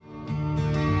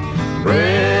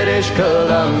British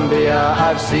Columbia,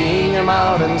 I've seen your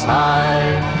mountains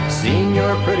high, seen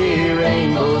your pretty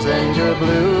rainbows and your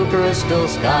blue crystal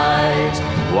skies,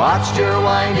 watched your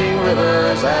winding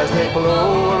rivers as they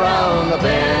flow around the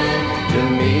bend. To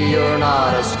me you're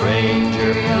not a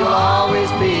stranger, you'll always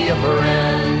be a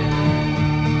friend.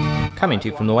 Coming to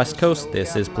you from the West Coast,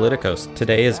 this is Politicos.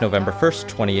 Today is November 1st,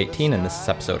 2018, and this is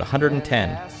episode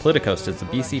 110. Politicos is the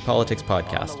BC Politics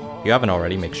podcast. If you haven't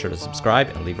already, make sure to subscribe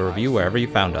and leave a review wherever you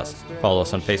found us. Follow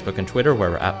us on Facebook and Twitter,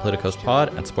 where we're at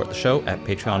PoliticosPod, and support the show at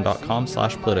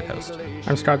patreon.com/politicos.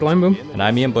 I'm Scott Glenboom. And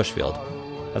I'm Ian Bushfield.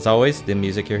 As always, the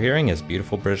music you're hearing is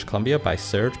Beautiful British Columbia by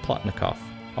Serge Plotnikov.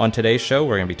 On today's show,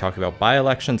 we're going to be talking about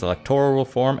by-elections, electoral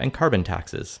reform, and carbon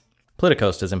taxes.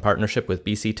 Politicos is in partnership with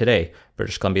BC Today,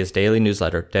 British Columbia's daily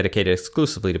newsletter dedicated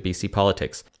exclusively to BC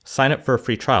politics. Sign up for a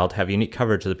free trial to have unique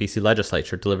coverage of the BC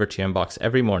legislature delivered to your inbox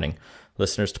every morning.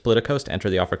 Listeners to Politicos enter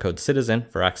the offer code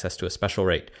CITIZEN for access to a special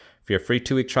rate. For your free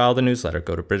 2-week trial of the newsletter,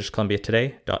 go to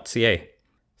britishcolumbiatoday.ca.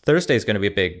 Thursday is going to be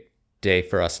a big day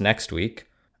for us next week.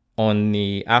 On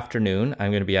the afternoon,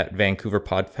 I'm going to be at Vancouver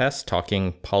PodFest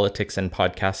talking politics and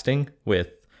podcasting with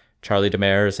Charlie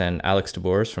Demers and Alex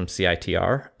DeBoers from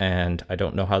CITR, and I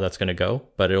don't know how that's going to go,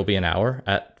 but it'll be an hour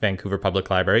at Vancouver Public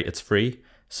Library. It's free,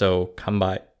 so come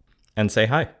by and say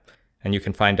hi. And you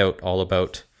can find out all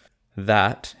about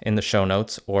that in the show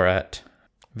notes or at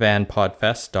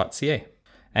vanpodfest.ca.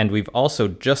 And we've also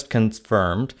just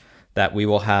confirmed that we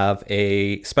will have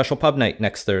a special pub night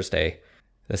next Thursday.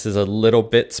 This is a little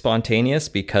bit spontaneous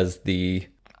because BC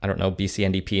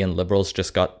NDP and Liberals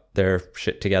just got their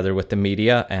shit together with the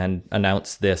media and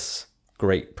announced this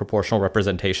great proportional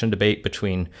representation debate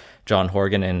between John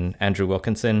Horgan and Andrew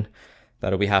Wilkinson.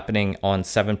 That'll be happening on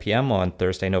 7 p.m. on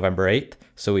Thursday, November 8th.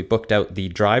 So we booked out the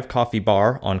Drive Coffee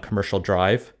Bar on Commercial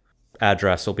Drive.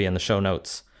 Address will be in the show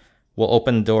notes. We'll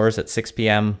open the doors at 6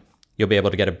 p.m. You'll be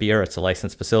able to get a beer. It's a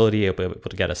licensed facility. You'll be able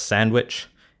to get a sandwich.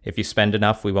 If you spend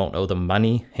enough, we won't owe them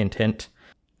money. Hint, hint.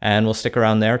 And we'll stick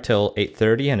around there till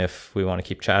 8:30, and if we want to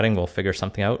keep chatting, we'll figure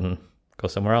something out and go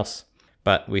somewhere else.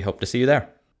 But we hope to see you there.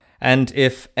 And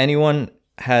if anyone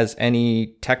has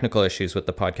any technical issues with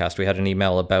the podcast, we had an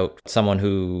email about someone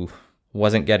who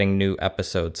wasn't getting new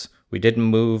episodes. We did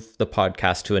move the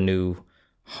podcast to a new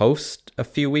host a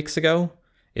few weeks ago.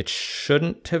 It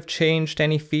shouldn't have changed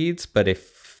any feeds, but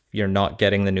if you're not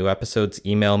getting the new episodes,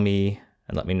 email me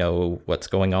and let me know what's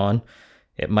going on.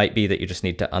 It might be that you just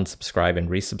need to unsubscribe and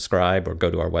resubscribe or go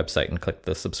to our website and click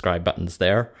the subscribe buttons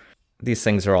there. These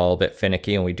things are all a bit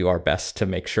finicky and we do our best to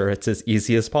make sure it's as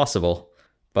easy as possible.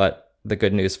 But the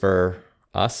good news for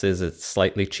us is it's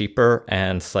slightly cheaper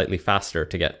and slightly faster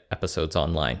to get episodes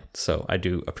online. So I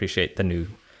do appreciate the new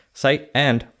site,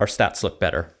 and our stats look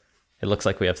better. It looks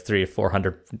like we have 300 or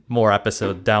 400 more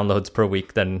episode downloads per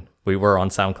week than we were on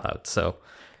SoundCloud. So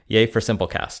yay for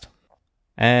Simplecast.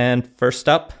 And first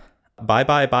up,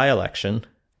 by-election.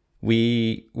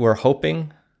 We were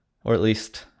hoping, or at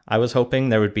least I was hoping,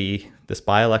 there would be this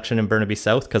by-election in Burnaby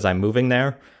South because I'm moving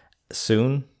there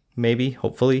soon, maybe,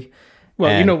 hopefully.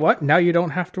 Well, you know what? Now you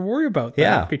don't have to worry about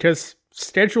that because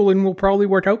scheduling will probably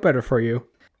work out better for you.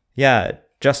 Yeah,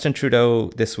 Justin Trudeau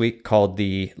this week called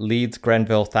the Leeds,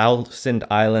 Grenville, Thousand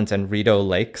Islands, and Rideau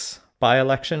Lakes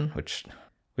by-election, which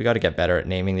we got to get better at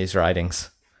naming these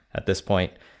ridings at this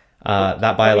point.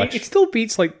 That by-election... It still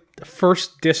beats like the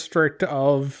 1st district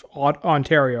of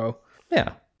Ontario. Yeah.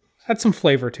 Had some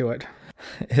flavor to it.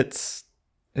 It's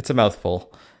a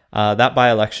mouthful. That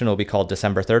by-election will be called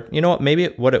December 3rd. You know what? Maybe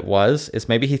what it was is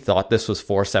maybe he thought this was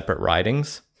 4 separate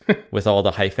ridings with all the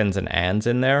hyphens and ands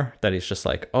in there, that he's just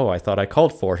like, oh, I thought I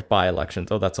called 4 by-elections.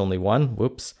 Oh, that's only 1?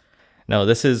 Whoops. No,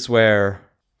 this is where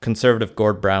Conservative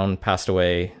Gord Brown passed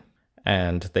away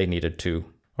and they needed to,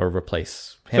 or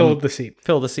replace him.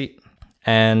 Fill the seat.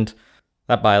 And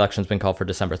that by-election's been called for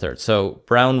December 3rd. So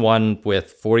Brown won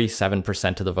with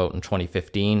 47% of the vote in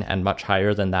 2015 and much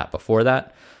higher than that before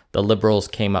that. The Liberals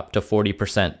came up to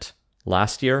 40%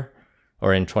 last year,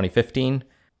 or in 2015.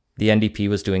 The NDP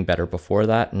was doing better before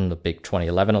that in the big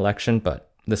 2011 election,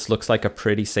 but this looks like a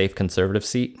pretty safe Conservative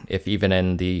seat, if even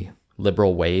in the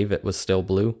Liberal wave it was still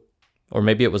blue. Or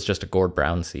maybe it was just a Gord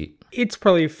Brown seat. It's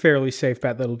probably a fairly safe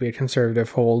bet that it'll be a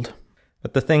Conservative hold.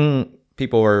 But the thing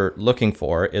people were looking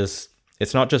for is,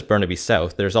 it's not just Burnaby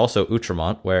South. There's also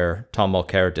Outremont, where Tom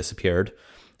Mulcair disappeared,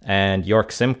 and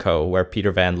York Simcoe, where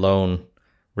Peter Van Loan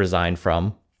resigned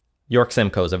from. York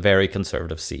Simcoe is a very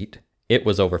Conservative seat. It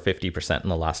was over 50% in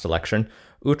the last election.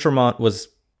 Outremont was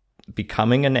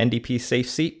becoming an NDP safe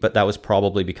seat, but that was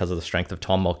probably because of the strength of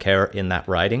Tom Mulcair in that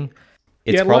riding.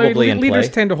 It's probably in play. Leaders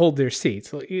tend to hold their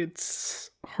seats.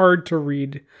 It's hard to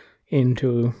read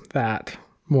into that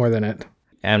more than it.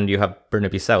 And you have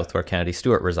Burnaby South, where Kennedy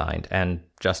Stewart resigned. And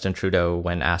Justin Trudeau,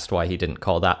 when asked why he didn't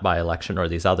call that by-election or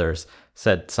these others,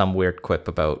 said some weird quip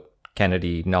about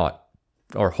Kennedy not,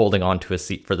 or holding on to his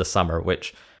seat for the summer,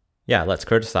 which, yeah, let's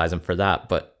criticize him for that.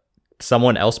 But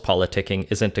someone else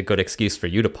politicking isn't a good excuse for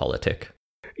you to politic.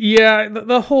 Yeah,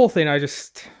 the whole thing,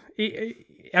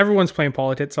 everyone's playing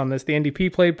politics on this. The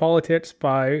NDP played politics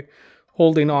by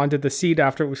holding on to the seat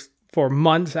for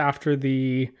months after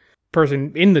the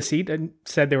person in the seat and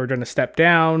said they were going to step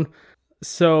down.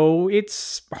 So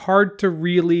it's hard to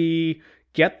really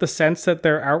get the sense that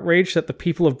they're outraged that the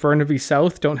people of Burnaby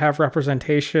South don't have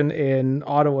representation in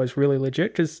Ottawa is really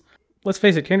legit. Because let's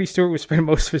face it, Kennedy Stewart was spending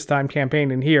most of his time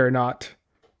campaigning here, not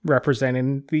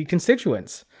representing the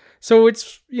constituents. So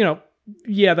it's,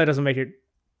 that doesn't make it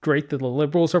great that the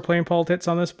Liberals are playing politics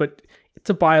on this, but it's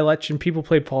a by-election. People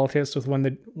play politics with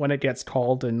when it gets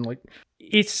called, and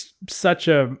it's such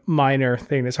a minor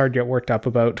thing that's hard to get worked up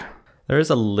about. There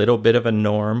is a little bit of a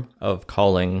norm of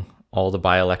calling all the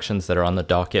by-elections that are on the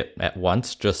docket at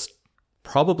once,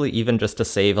 probably even just to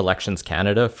save Elections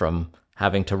Canada from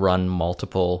having to run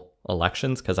multiple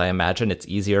elections, because I imagine it's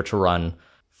easier to run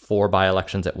 4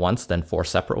 by-elections at once than 4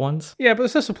 separate ones. Yeah, but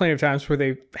there's also plenty of times where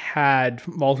they've had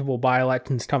multiple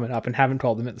by-elections coming up and haven't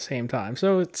called them at the same time.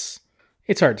 So it's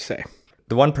hard to say.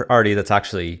 The one party that's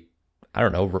actually,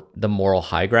 the moral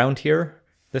high ground here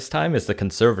this time is the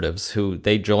Conservatives, who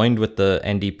they joined with the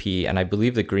NDP and I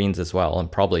believe the Greens as well,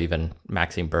 and probably even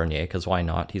Maxime Bernier, because why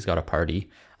not? He's got a party.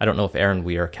 I don't know if Aaron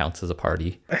Weir counts as a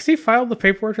party. Has he filed the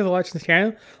paperwork to the Elections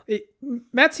Canada?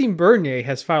 Maxime Bernier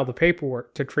has filed the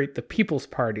paperwork to create the People's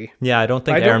Party. Yeah, I don't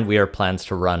think Aaron Weir plans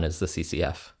to run as the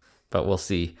CCF, but we'll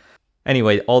see.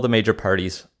 Anyway, all the major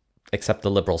parties, except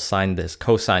the Liberals,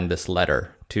 co-signed this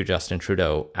letter to Justin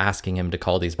Trudeau asking him to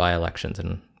call these by-elections,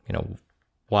 and,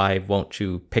 why won't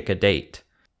you pick a date?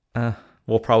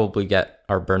 We'll probably get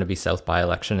our Burnaby South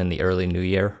by-election in the early new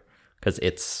year, because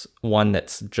it's one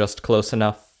that's just close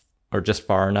enough or just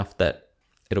far enough that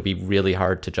it'll be really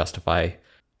hard to justify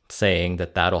saying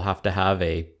that that'll have to have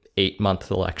a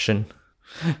 8-month election.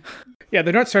 Yeah,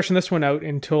 they're not stretching this one out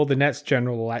until the next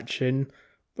general election.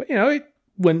 But, it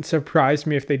wouldn't surprise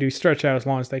me if they do stretch out as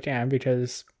long as they can,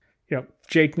 because,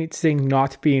 Jagmeet Singh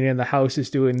not being in the House is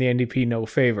doing the NDP no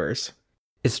favors.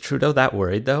 Is Trudeau that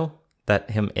worried, though,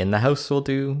 that him in the House will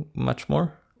do much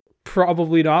more?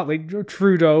 Probably not.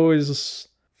 Trudeau is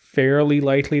fairly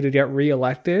likely to get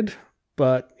re-elected,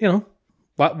 but,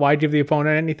 why give the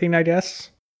opponent anything, I guess?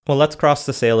 Well, let's cross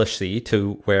the Salish Sea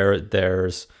to where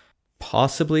there's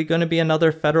possibly going to be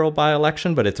another federal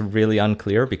by-election, but it's really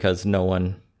unclear because no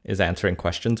one is answering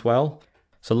questions well.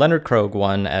 So Leonard Krogh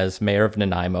won as mayor of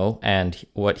Nanaimo, and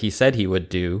what he said he would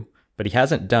do, but he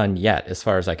hasn't done yet, as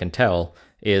far as I can tell,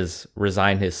 is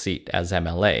resign his seat as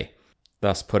MLA,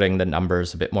 thus putting the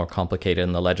numbers a bit more complicated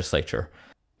in the legislature.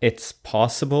 It's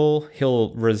possible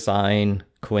he'll resign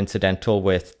coincidental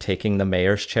with taking the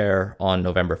mayor's chair on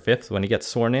November 5th when he gets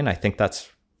sworn in. I think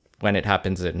that's when it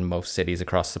happens in most cities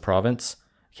across the province.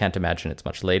 I can't imagine it's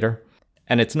much later.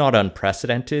 And it's not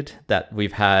unprecedented that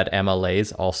we've had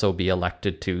MLAs also be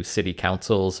elected to city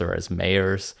councils or as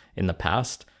mayors in the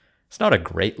past. It's not a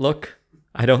great look,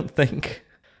 I don't think.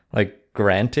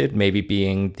 Granted, maybe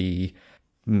being the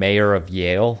mayor of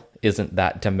Yale isn't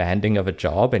that demanding of a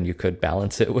job and you could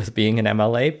balance it with being an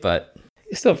MLA, but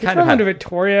still, if you're coming to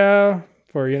Victoria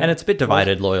and it's a bit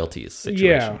divided loyalties situation.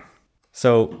 Yeah.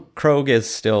 So Krogh is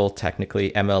still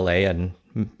technically MLA and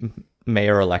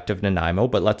mayor-elect of Nanaimo,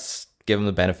 but let's give him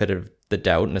the benefit of the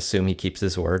doubt and assume he keeps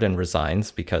his word and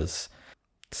resigns, because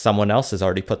someone else has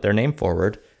already put their name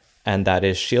forward, and that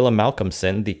is Sheila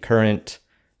Malcolmson, the current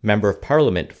Member of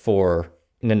Parliament for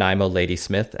Nanaimo,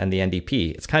 Ladysmith, and the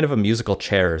NDP. It's kind of a musical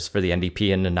chairs for the NDP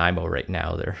in Nanaimo right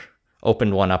now. They're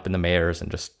opened one up in the mayors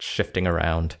and just shifting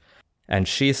around. And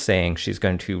she's saying she's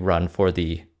going to run for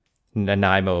the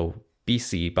Nanaimo,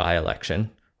 BC by-election,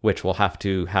 which will have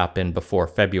to happen before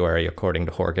February, according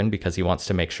to Horgan, because he wants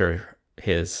to make sure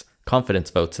his confidence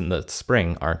votes in the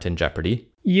spring aren't in jeopardy.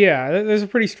 Yeah, there's a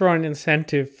pretty strong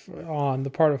incentive on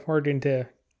the part of Horgan to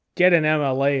get an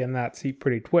MLA in that seat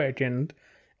pretty quick. And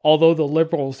although the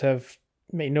Liberals have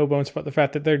made no bones about the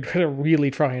fact that they're going to really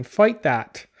try and fight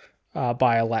that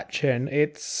by-election,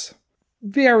 it's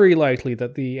very likely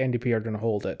that the NDP are going to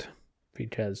hold it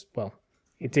because,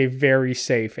 it's a very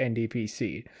safe NDP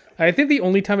seat. I think the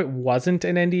only time it wasn't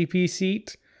an NDP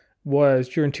seat was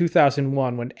during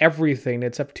 2001 when everything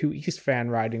except 2 East Van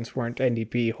ridings weren't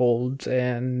NDP holds,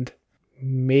 and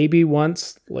maybe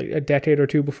once, a decade or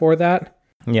two before that.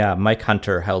 Yeah, Mike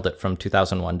Hunter held it from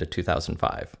 2001 to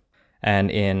 2005.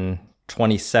 And in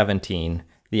 2017,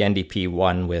 the NDP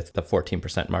won with the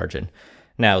 14% margin.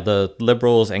 Now, the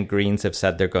Liberals and Greens have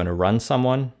said they're going to run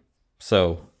someone,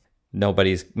 so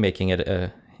nobody's making it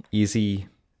a easy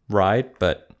ride,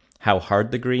 but how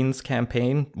hard the Greens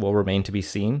campaign will remain to be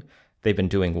seen. They've been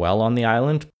doing well on the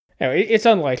island. It's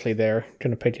unlikely they're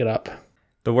going to pick it up.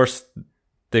 The worst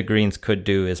the Greens could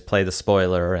do is play the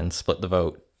spoiler and split the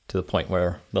vote to the point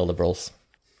where the Liberals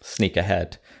sneak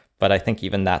ahead. But I think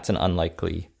even that's an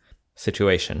unlikely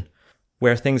situation.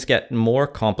 Where things get more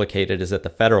complicated is at the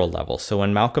federal level. So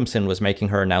when Wilkinson was making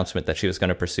her announcement that she was going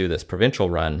to pursue this provincial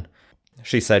run,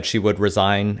 she said she would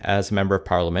resign as Member of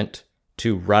Parliament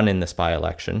to run in this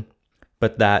by-election,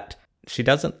 but that she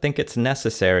doesn't think it's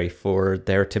necessary for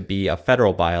there to be a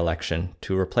federal by-election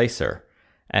to replace her.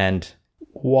 And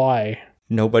why?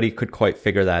 Nobody could quite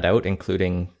figure that out,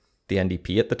 including the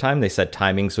NDP at the time. They said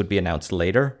timings would be announced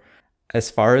later. As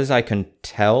far as I can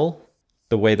tell,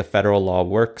 the way the federal law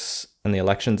works in the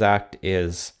Elections Act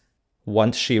is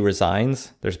once she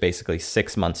resigns, there's basically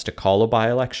 6 months to call a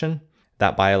by-election.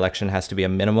 That by-election has to be a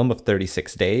minimum of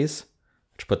 36 days,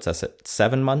 which puts us at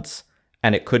 7 months,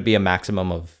 and it could be a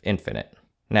maximum of infinite.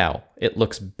 Now, it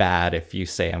looks bad if you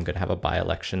say I'm going to have a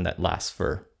by-election that lasts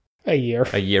for a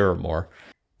year or more.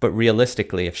 But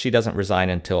realistically, if she doesn't resign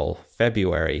until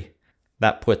February,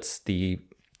 that puts the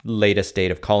latest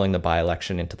date of calling the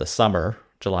by-election into the summer,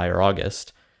 July or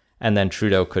August, and then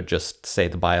Trudeau could just say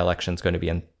the by-election is going to be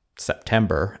in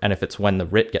September, and if it's when the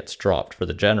writ gets dropped for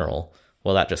the general,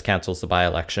 well, that just cancels the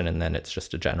by-election, and then it's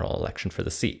just a general election for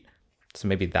the seat. So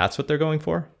maybe that's what they're going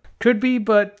for? Could be,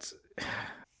 but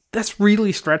that's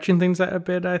really stretching things a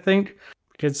bit, I think.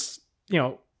 Because,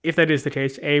 if that is the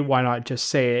case, A, why not just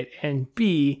say it? And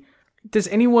B, does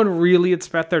anyone really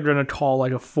expect they're going to call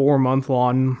like a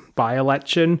 4-month-long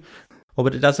by-election? Well,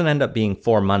 but it doesn't end up being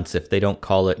 4 months if they don't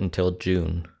call it until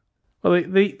June. Well,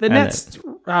 the next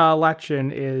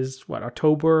election is,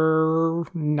 October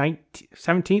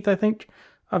 17th, I think,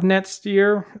 of next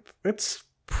year. It's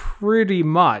pretty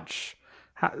much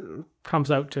comes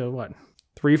out to,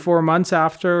 3-4 months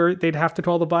after they'd have to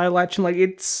call the by-election. Like,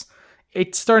 it's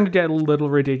starting to get a little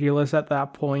ridiculous at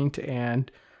that point, and,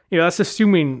 that's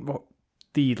assuming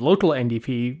the local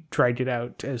NDP tried it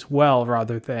out as well,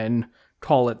 rather than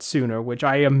call it sooner, which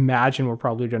I imagine we're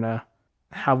probably going to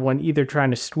have one either trying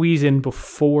to squeeze in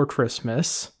before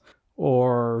Christmas,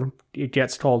 or it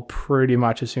gets called pretty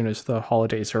much as soon as the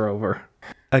holidays are over.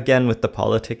 Again, with the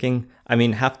politicking, I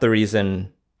mean, half the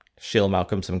reason Sheila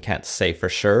Malcolmson can't say for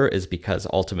sure is because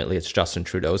ultimately it's Justin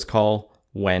Trudeau's call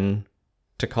when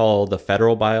to call the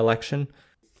federal by-election.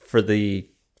 For the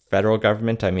federal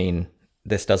government, I mean,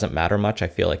 this doesn't matter much. I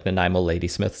feel like Nanaimo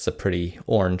Ladysmith's a pretty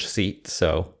orange seat,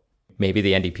 so maybe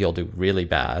the NDP will do really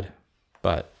bad,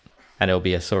 and it'll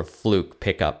be a sort of fluke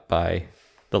pickup by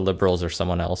the Liberals or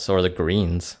someone else, or the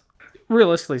Greens.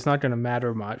 Realistically, it's not going to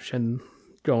matter much in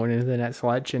going into the next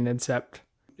election, except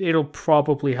it'll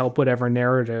probably help whatever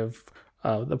narrative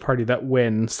the party that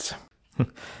wins.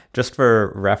 Just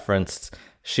for reference,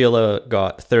 Sheila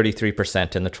got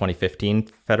 33% in the 2015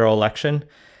 federal election.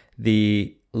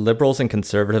 The Liberals and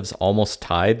Conservatives almost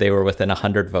tied. They were within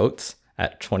 100 votes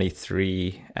at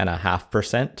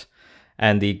 23.5%.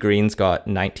 And the Greens got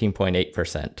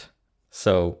 19.8%.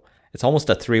 So it's almost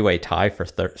a three-way tie for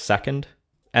second.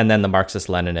 And then the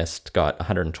Marxist-Leninist got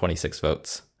 126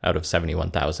 votes out of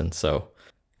 71,000. So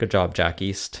good job, Jack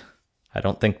East. I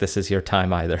don't think this is your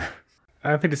time either. I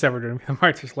don't think it's ever going to be the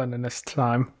Marxist-Leninist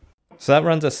time. So that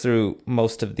runs us through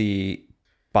most of the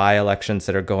by-elections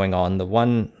that are going on. The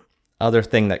one other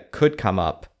thing that could come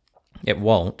up, it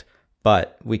won't,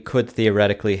 but we could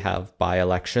theoretically have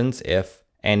by-elections if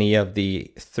any of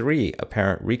the 3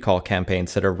 apparent recall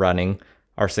campaigns that are running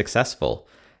are successful.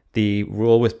 The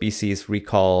rule with BC's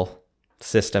recall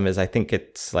system is, I think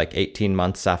it's like 18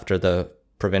 months after the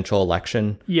provincial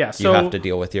election. Yeah, you have to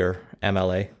deal with your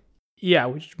MLA. Yeah,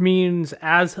 which means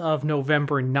as of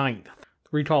November 9th,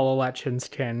 recall elections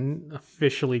can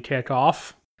officially kick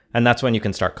off. And that's when you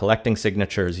can start collecting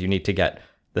signatures. You need to get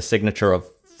the signature of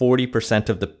 40%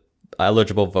 of the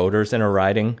eligible voters in a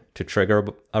riding to trigger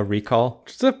a recall.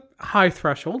 It's a high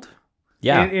threshold.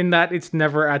 Yeah. In that it's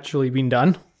never actually been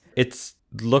done. It's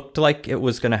looked like it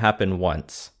was going to happen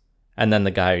once, and then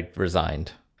the guy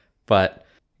resigned. But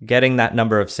getting that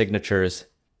number of signatures,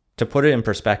 to put it in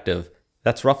perspective,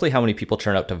 that's roughly how many people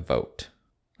turn out to vote.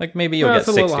 Like maybe you'll get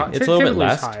 60. It's a little bit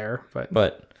less, higher,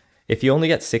 but if you only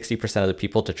get 60% of the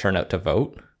people to turn out to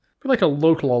vote, like a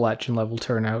local election level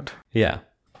turnout. Yeah,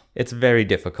 it's very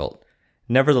difficult.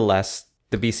 Nevertheless,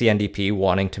 the BC NDP,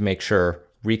 wanting to make sure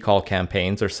recall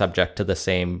campaigns are subject to the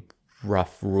same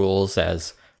rough rules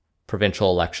as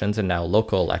provincial elections and now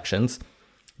local elections,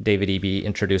 David Eby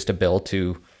introduced a bill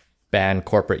to ban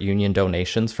corporate union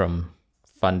donations from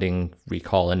funding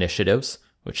recall initiatives,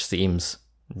 which seems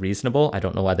reasonable. I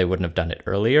don't know why they wouldn't have done it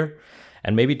earlier.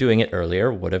 And maybe doing it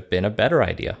earlier would have been a better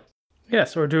idea.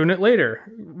 Yes, or doing it later.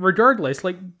 Regardless,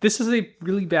 this is a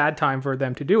really bad time for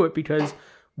them to do it because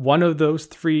one of those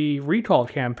 3 recall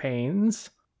campaigns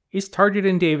is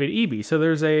targeting David Eby. So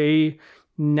there's a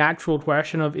natural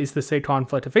question of, is this a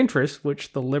conflict of interest,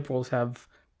 which the Liberals have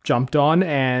jumped on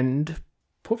and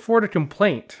put forward a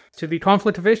complaint to the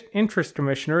Conflict of Interest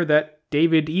Commissioner that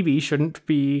David Eby shouldn't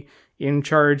be in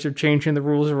charge of changing the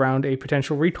rules around a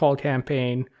potential recall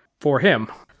campaign for him.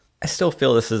 I still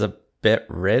feel this is a bit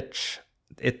rich.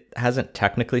 It hasn't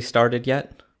technically started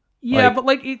yet. Yeah, but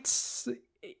it's...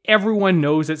 everyone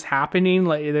knows it's happening.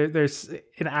 There's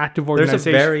an active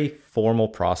organization. There's a very formal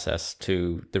process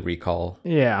to the recall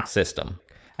system.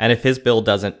 And if his bill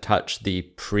doesn't touch the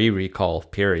pre-recall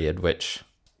period, which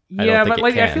I don't think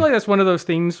it can. I feel like that's one of those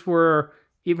things where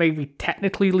it may be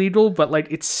technically legal, but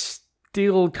it's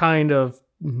still kind of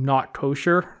not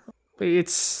kosher.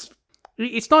 It's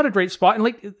not a great spot.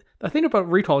 And the thing about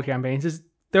recall campaigns is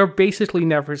they're basically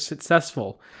never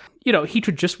successful. He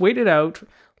could just wait it out,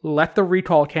 let the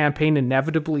recall campaign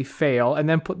inevitably fail, and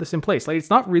then put this in place.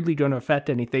 It's not really going to affect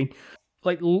anything.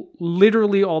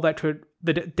 Literally all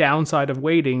the downside of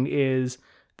waiting is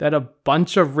that a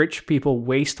bunch of rich people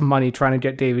waste money trying to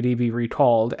get David Eby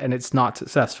recalled, and it's not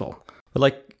successful.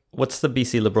 But what's the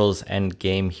BC Liberals' end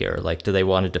game here? Do they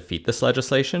want to defeat this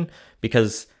legislation?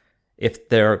 Because if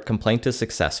their complaint is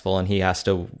successful and he has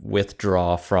to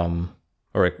withdraw from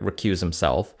or recuse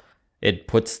himself, it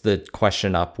puts the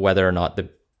question up whether or not the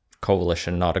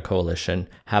coalition, not a coalition,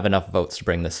 have enough votes to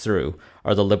bring this through.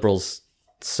 Are the Liberals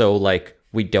so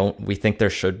we think there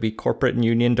should be corporate and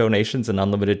union donations and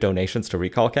unlimited donations to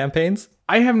recall campaigns?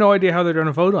 I have no idea how they're going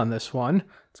to vote on this one,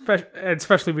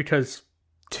 especially because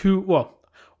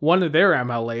one of their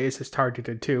MLAs is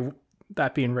targeted too,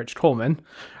 that being Rich Coleman.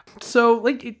 So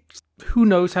who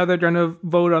knows how they're going to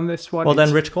vote on this one? Well,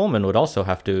 then Rich Coleman would also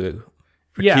have to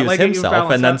recuse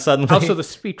himself, and then suddenly... Also the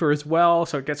speaker as well,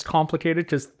 so it gets complicated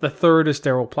because the third is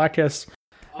Daryl Plecas.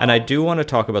 And I do want to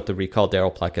talk about the Recall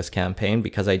Daryl Plecas campaign,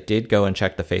 because I did go and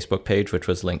check the Facebook page, which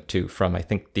was linked to from, I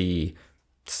think, the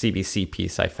CBC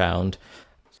piece I found.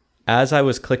 As I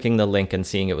was clicking the link and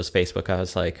seeing it was Facebook, I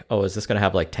was like, oh, is this going to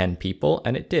have 10 people?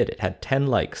 And it did. It had 10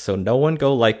 likes. So no one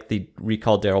go like the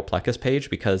Recall Daryl Plecas page,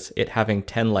 because it having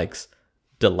 10 likes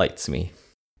delights me.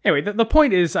 Anyway, the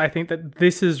point is, I think that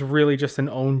this is really just an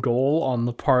own goal on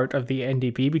the part of the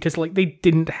NDP, because they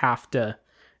didn't have to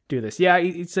do this. Yeah,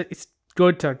 it's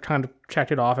good to kind of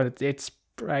check it off, and it's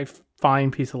a fine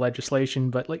piece of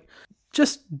legislation, but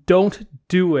just don't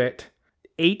do it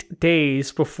 8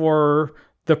 days before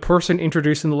the person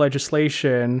introducing the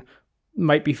legislation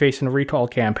might be facing a recall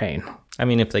campaign. I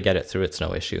mean, if they get it through, it's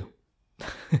no issue.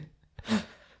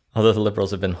 Although the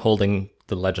Liberals have been holding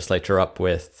the legislature up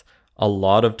with a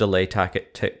lot of delay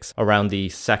tactics around the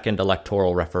second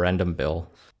electoral referendum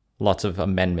bill. Lots of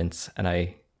amendments, and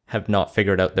I have not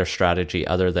figured out their strategy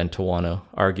other than to want to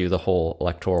argue the whole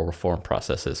electoral reform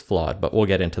process is flawed, but we'll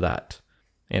get into that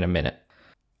in a minute.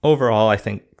 Overall, I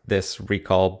think this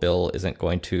recall bill isn't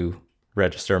going to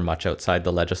register much outside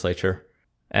the legislature,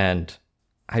 and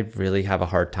I really have a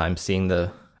hard time seeing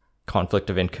the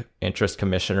Conflict of Interest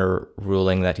Commissioner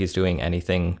ruling that he's doing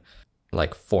anything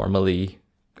formally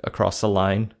across the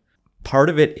line. Part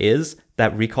of it is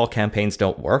that recall campaigns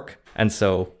don't work, and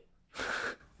so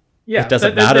it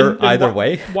doesn't matter either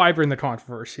way. Why bring the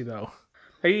controversy, though?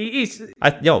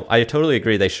 I totally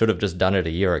agree. They should have just done it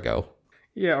a year ago.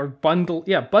 Yeah, or bundle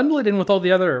it in with all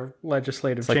the other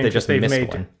legislative changes they've made.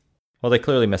 One. Well, they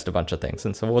clearly missed a bunch of things,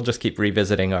 and so we'll just keep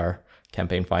revisiting our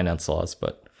campaign finance laws,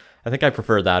 but I think I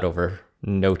prefer that over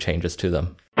no changes to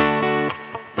them.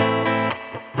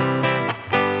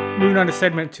 Moving on to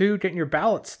segment 2, getting your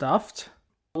ballot stuffed.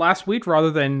 Last week,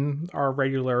 rather than our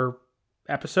regular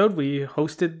episode, we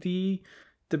hosted the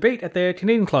debate at the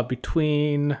Canadian Club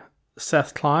between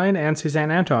Seth Klein and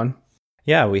Suzanne Anton.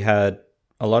 Yeah, we had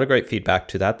a lot of great feedback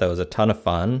to that. That was a ton of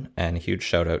fun, and a huge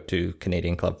shout out to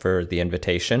Canadian Club for the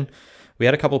invitation. We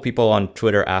had a couple people on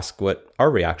Twitter ask what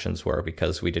our reactions were,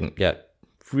 because we didn't get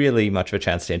really much of a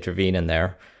chance to intervene in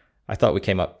there. I thought we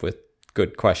came up with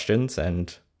good questions,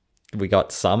 and we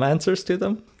got some answers to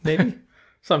them, maybe?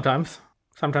 Sometimes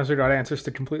we got answers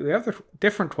to completely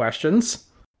different questions.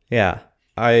 Yeah.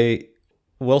 I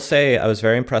will say I was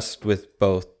very impressed with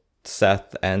both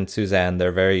Seth and Suzanne.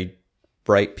 They're very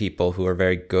bright people who are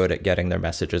very good at getting their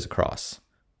messages across,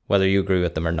 whether you agree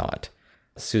with them or not.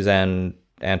 Suzanne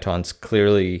Anton's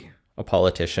clearly a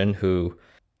politician who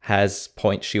has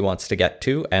points she wants to get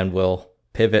to and will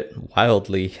pivot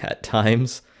wildly at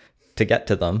times to get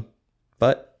to them.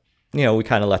 But, we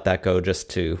kind of let that go just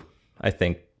to,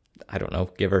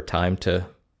 give her time to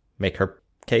make her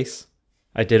case.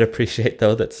 I did appreciate,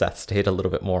 though, that Seth stayed a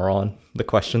little bit more on the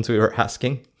questions we were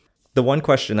asking. The one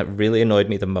question that really annoyed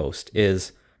me the most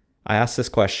is I asked this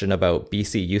question about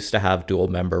BC used to have dual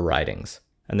member ridings,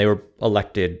 and they were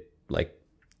elected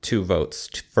 2 votes,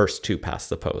 first 2 past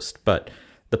the post. But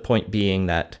the point being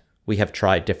that we have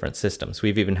tried different systems.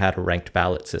 We've even had a ranked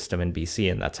ballot system in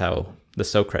BC, and that's how the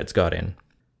Socreds got in.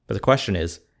 But the question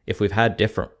is, if we've had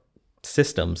different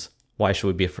systems, why should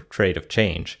we be afraid of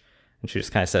change? And she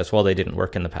just kind of says, well, they didn't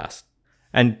work in the past.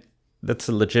 And that's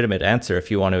a legitimate answer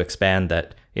if you want to expand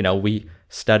that, we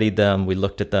studied them, we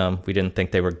looked at them, we didn't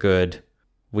think they were good,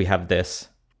 we have this,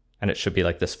 and it should be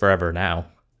like this forever now.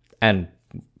 And,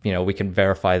 we can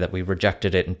verify that we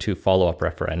rejected it in 2 follow-up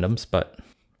referendums,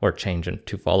 or change in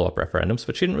 2 follow-up referendums,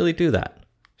 but she didn't really do that.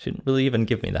 She didn't really even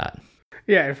give me that.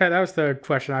 Yeah, in fact, that was the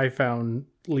question I found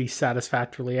least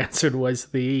satisfactorily answered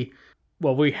was we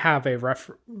have a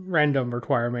referendum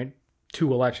requirement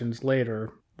 2 elections later.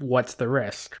 What's the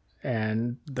risk?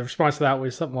 And the response to that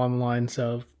was something along the lines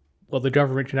of, well, the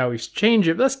government can always change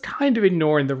it. But that's kind of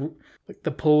ignoring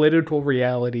the political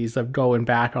realities of going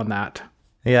back on that.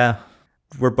 Yeah,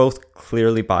 we're both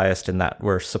clearly biased in that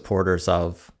we're supporters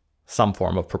of some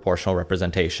form of proportional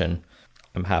representation.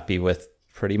 I'm happy with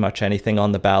pretty much anything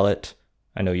on the ballot.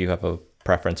 I know you have a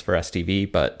preference for STV,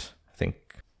 but I think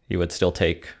you would still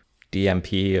take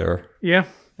DMP or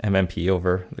MMP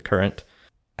over the current.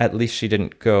 At least she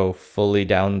didn't go fully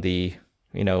down the,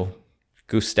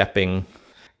 goose stepping.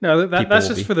 No, that's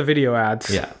just for the video ads.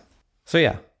 Yeah. So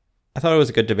yeah, I thought it was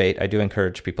a good debate. I do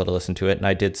encourage people to listen to it. And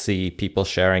I did see people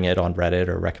sharing it on Reddit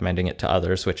or recommending it to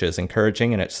others, which is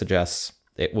encouraging. And it suggests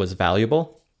it was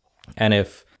valuable. And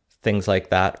if things like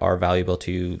that are valuable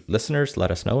to listeners, let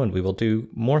us know, and we will do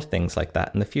more things like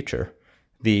that in the future.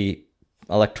 The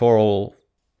electoral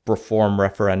reform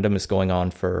referendum is going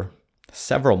on for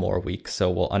several more weeks,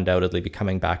 so we'll undoubtedly be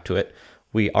coming back to it.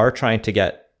 We are trying to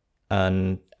get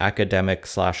an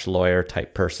academic/lawyer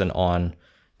type person on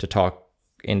to talk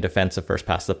in defense of first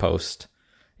past the post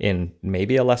in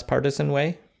maybe a less partisan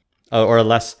way, or a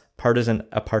less partisan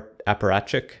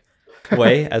apparatchik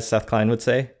way, as Seth Klein would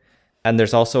say. And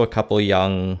there's also a couple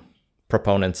young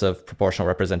proponents of proportional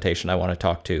representation I want to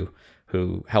talk to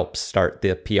who helped start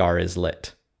the PR is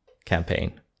Lit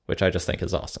campaign, which I just think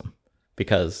is awesome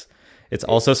because it's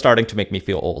also starting to make me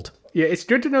feel old. Yeah, it's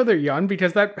good to know they're young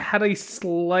because that had a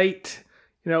slight,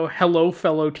 hello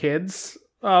fellow kids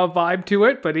vibe to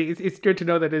it, but it's good to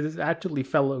know that it is actually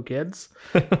fellow kids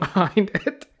behind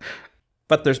it.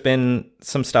 But there's been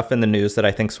some stuff in the news that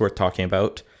I think is worth talking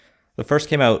about. The first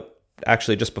came out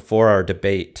actually just before our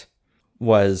debate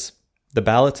was the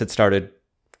ballots had started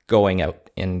going out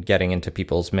and getting into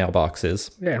people's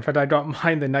mailboxes. Yeah, in fact, I got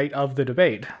mine the night of the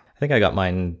debate. I think I got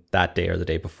mine that day or the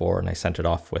day before, and I sent it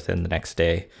off within the next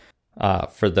day.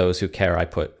 For those who care, I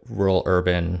put rural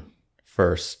urban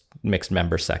first, mixed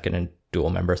member second, and dual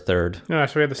member third. No,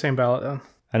 so we have the same ballot then.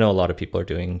 I know a lot of people are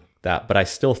doing that, but I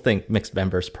still think mixed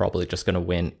member is probably just going to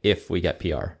win if we get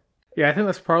PR. Yeah, I think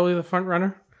that's probably the front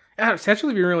runner. Yeah, it's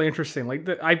actually been really interesting.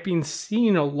 I've been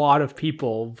seeing a lot of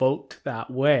people vote that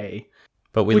way.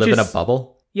 But we live in a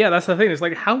bubble? Yeah, that's the thing. It's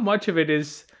how much of it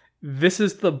is, this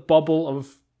is the bubble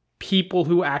of people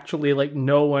who actually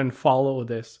know and follow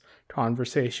this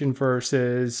conversation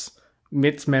versus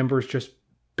MIT's members just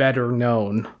better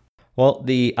known. Well,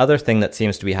 the other thing that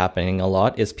seems to be happening a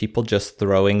lot is people just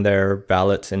throwing their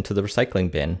ballots into the recycling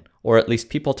bin, or at least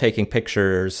people taking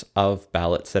pictures of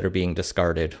ballots that are being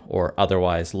discarded or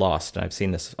otherwise lost. And I've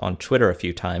seen this on Twitter a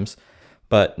few times,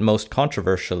 but most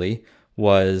controversially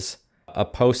was a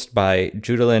post by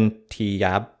Judalyn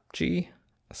Tiabji,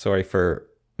 sorry for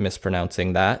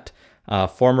mispronouncing that,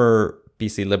 former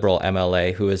BC Liberal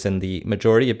MLA who is in the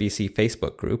Majority of BC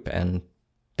Facebook group, and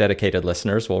dedicated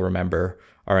listeners will remember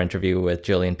our interview with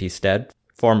Gillian P. Stead,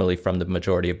 formerly from the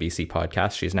Majority of BC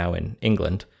podcast. She's now in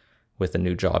England with a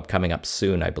new job coming up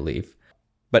soon, I believe.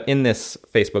 But in this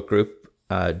Facebook group,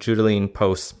 Judalyn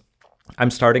posts,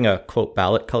 "I'm starting a, quote,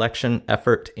 ballot collection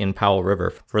effort in Powell River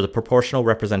for the proportional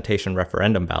representation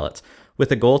referendum ballots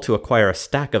with a goal to acquire a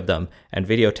stack of them and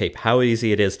videotape how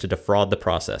easy it is to defraud the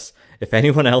process. If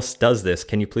anyone else does this,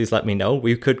 can you please let me know?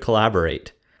 We could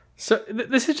collaborate." So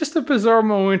this is just a bizarre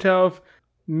moment of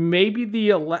maybe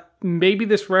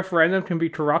this referendum can be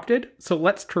corrupted, so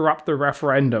let's corrupt the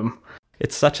referendum.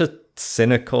 It's such a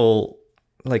cynical,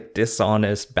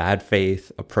 dishonest, bad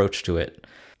faith approach to it.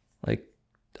 Like,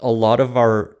 a lot of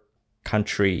our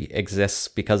country exists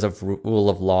because of rule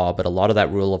of law, but a lot of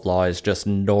that rule of law is just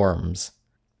norms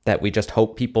that we just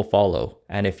hope people follow.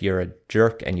 And if you're a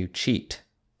jerk and you cheat,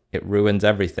 it ruins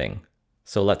everything.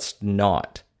 So let's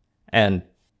not. And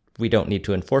we don't need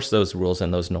to enforce those rules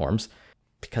and those norms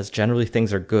because generally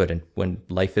things are good. And when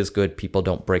life is good, people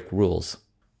don't break rules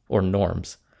or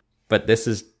norms. But this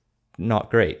is not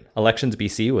great. Elections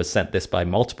BC was sent this by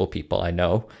multiple people I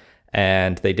know,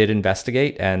 and they did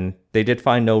investigate and they did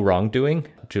find no wrongdoing.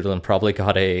 Judilyn probably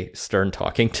got a stern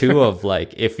talking to of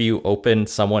like, if you open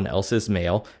someone else's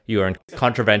mail, you are in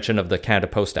contravention of the Canada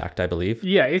Post Act, I believe.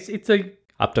 Yeah, it's a...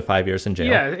 Up to 5 years in jail.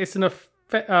 Yeah, it's an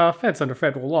offense under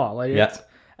federal law. Like, yeah.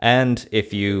 And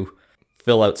if you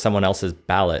fill out someone else's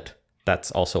ballot,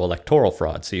 that's also electoral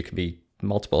fraud. So you could be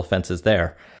multiple offenses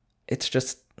there. It's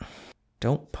just,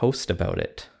 don't post about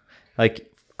it.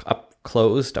 Like, a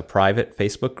private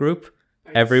Facebook group,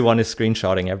 everyone is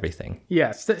screenshotting everything.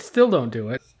 Yeah, still don't do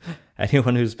it.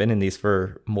 Anyone who's been in these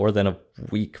for more than a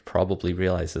week probably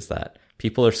realizes that.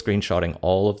 People are screenshotting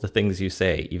all of the things you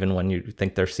say, even when you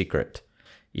think they're secret.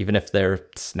 Even if they're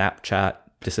Snapchat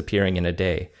disappearing in a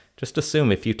day. Just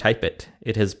assume if you type it,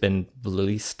 it has been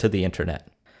released to the internet.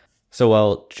 So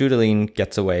while Judilyn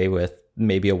gets away with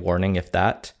maybe a warning, if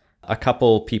that, a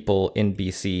couple people in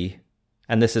BC,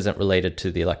 and this isn't related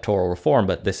to the electoral reform,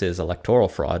 but this is electoral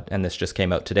fraud, and this just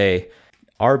came out today,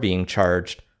 are being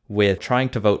charged with trying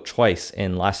to vote twice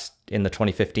in the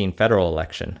 2015 federal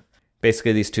election.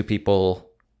 Basically, these two people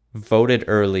voted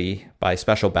early by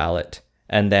special ballot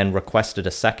and then requested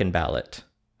a second ballot.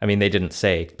 I mean, they didn't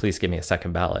say, please give me a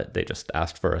second ballot. They just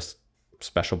asked for a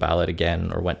special ballot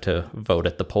again or went to vote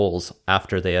at the polls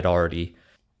after they had already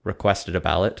requested a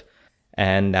ballot.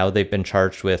 And now they've been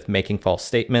charged with making false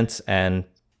statements and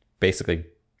basically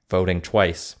voting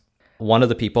twice. One of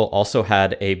the people also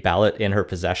had a ballot in her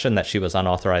possession that she was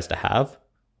unauthorized to have,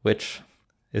 which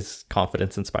is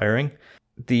confidence inspiring.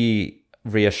 The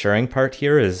reassuring part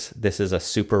here is this is a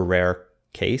super rare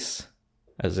case,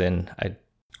 as in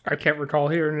I can't recall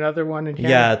hearing another one in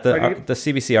Canada. Yeah, the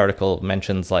CBC article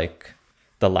mentions like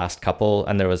the last couple,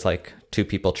 and there was like two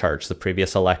people charged the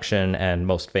previous election, and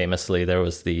most famously there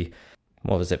was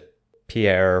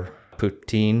Pierre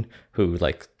Poutine, who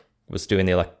like was doing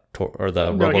the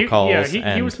robocalls.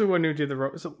 Yeah, he was the one who did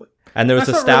the and there was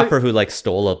a staffer who like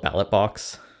stole a ballot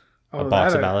box, a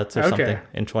box of ballots or something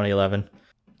in 2011.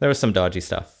 There was some dodgy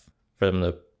stuff from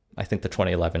the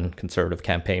 2011 Conservative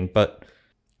campaign, but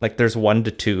like there's 1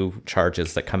 to 2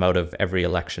 charges that come out of every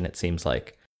election. It seems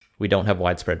like we don't have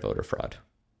widespread voter fraud.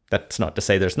 That's not to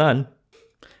say there's none,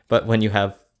 but when you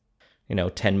have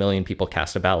 10 million people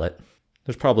cast a ballot,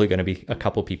 there's probably going to be a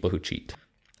couple people who cheat.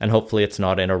 And hopefully it's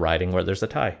not in a riding where there's a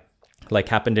tie, like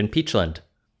happened in Peachland.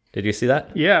 Did you see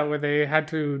that? Yeah, where they had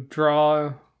to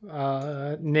draw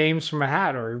names from a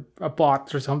hat or a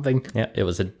box or something. Yeah, it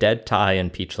was a dead tie in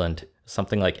Peachland.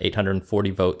 Something like 840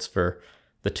 votes for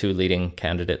the two leading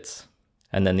candidates.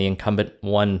 And then the incumbent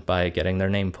won by getting their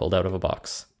name pulled out of a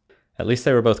box. At least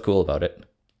they were both cool about it.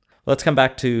 Let's come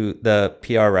back to the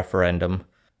PR referendum.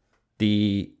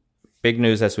 The big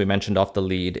news, as we mentioned off the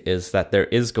lead, is that there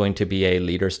is going to be a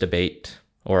leaders debate,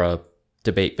 or a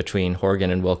debate between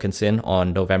Horgan and Wilkinson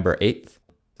on November 8th.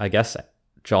 I guess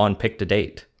John picked a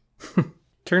date.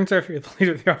 Turns out if you're the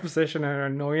leader of the opposition and are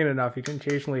annoying enough, you can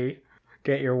occasionally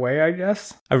get your way, I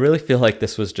guess. I really feel like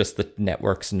this was just the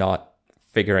networks not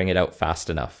figuring it out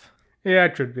fast enough. Yeah,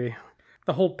 it could be.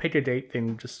 The whole pick a date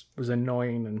thing just was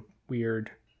annoying and weird.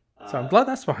 So I'm glad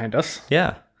that's behind us.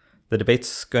 Yeah. The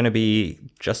debate's going to be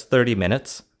just 30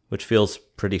 minutes, which feels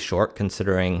pretty short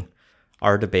considering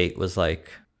our debate was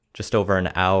like just over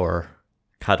an hour,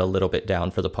 cut a little bit down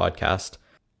for the podcast,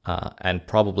 and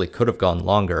probably could have gone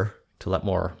longer to let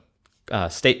more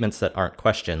statements that aren't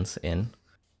questions in.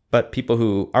 But people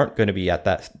who aren't going to be at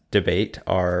that debate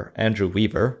are Andrew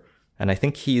Weaver, and I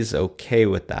think he's okay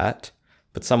with that.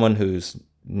 But someone who's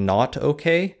not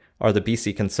okay are the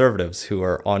BC Conservatives, who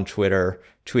are on Twitter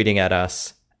tweeting at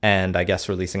us and I guess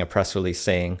releasing a press release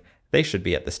saying they should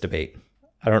be at this debate.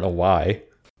 I don't know why.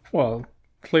 Well,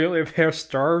 clearly they're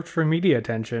starved for media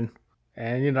attention.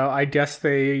 And, I guess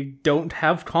they don't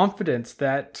have confidence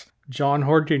that John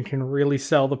Horgan can really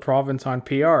sell the province on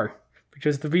PR.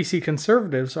 Because the BC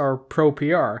Conservatives are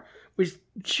pro-PR, which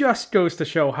just goes to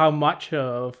show how much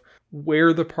of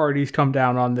where the parties come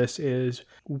down on this is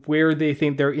where they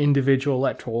think their individual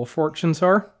electoral fortunes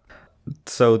are.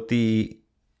 So the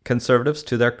Conservatives,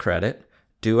 to their credit,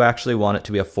 do actually want it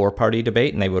to be a 4-party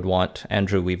debate, and they would want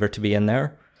Andrew Weaver to be in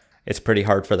there. It's pretty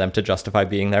hard for them to justify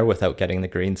being there without getting the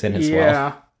Greens in as well.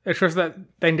 Yeah, Of course, that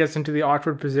then gets into the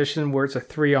awkward position where it's a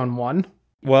 3-on-1.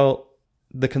 Well,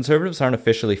 the Conservatives aren't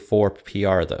officially for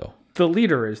PR, though. The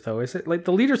leader is, though, is it? Like,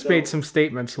 the leader's made some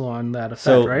statements along that effect,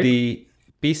 so right? The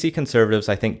BC Conservatives,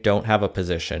 I think, don't have a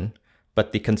position,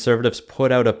 but the Conservatives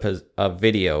put out a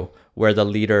video where the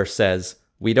leader says,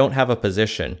 we don't have a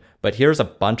position, but here's a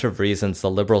bunch of reasons the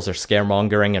Liberals are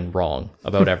scaremongering and wrong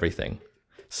about everything.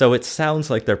 So it sounds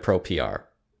like they're pro-PR,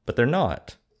 but they're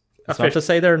not. It's not to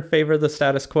say they're in favor of the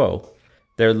status quo.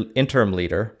 Their interim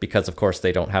leader, because of course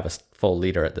they don't have a full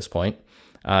leader at this point,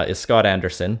 is Scott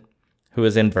Anderson, who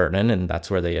is in Vernon, and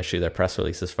that's where they issue their press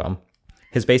releases from.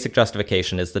 His basic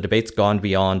justification is the debate's gone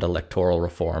beyond electoral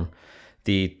reform.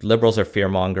 The Liberals are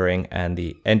fear-mongering and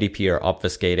the NDP are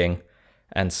obfuscating,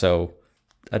 and so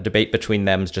a debate between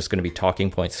them is just going to be talking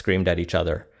points screamed at each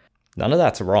other. None of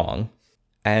that's wrong.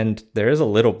 And there is a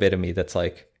little bit of me that's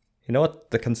like, you know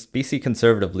what? The BC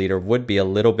Conservative leader would be a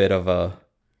little bit of a,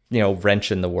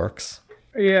 wrench in the works.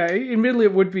 Yeah, admittedly,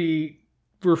 it would be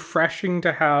refreshing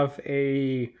to have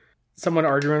someone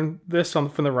arguing this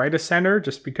from the right of center,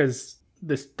 just because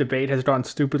this debate has gone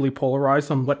stupidly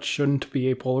polarized on what shouldn't be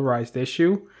a polarized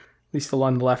issue, at least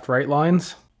along the left-right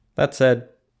lines. That said,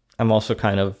 I'm also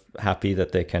kind of happy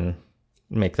that they can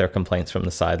make their complaints from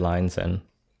the sidelines, and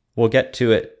we'll get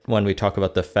to it when we talk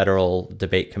about the Federal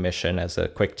Debate Commission as a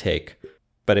quick take.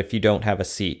 But if you don't have a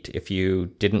seat, if you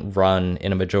didn't run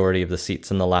in a majority of the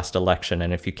seats in the last election,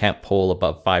 and if you can't poll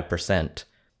above 5%,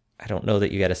 I don't know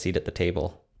that you get a seat at the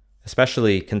table,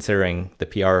 especially considering the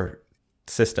PR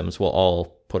systems will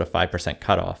all put a 5%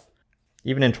 cutoff.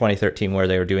 Even in 2013, where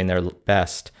they were doing their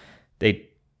best, they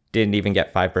didn't even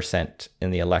get 5%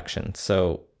 in the election.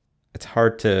 So it's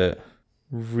hard to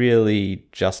really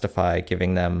justify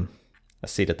giving them a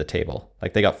seat at the table.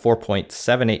 Like, they got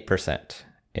 4.78%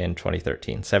 in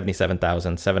 2013,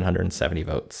 77,770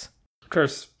 votes. Of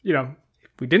course,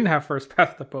 if we didn't have first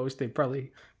past the post, they'd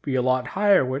probably be a lot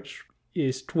higher, which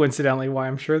is coincidentally why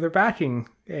I'm sure they're backing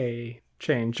a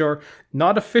change, or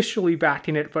not officially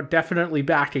backing it, but definitely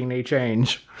backing a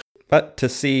change. But to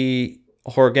see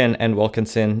Horgan and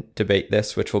Wilkinson debate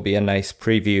this, which will be a nice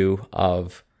preview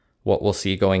of what we'll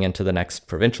see going into the next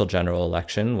provincial general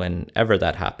election, whenever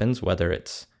that happens, whether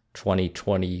it's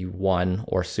 2021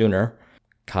 or sooner,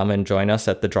 come and join us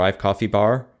at the Drive Coffee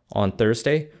Bar on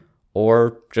Thursday,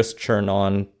 or just churn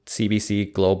on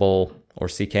CBC Global or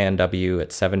CKNW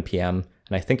at 7 p.m.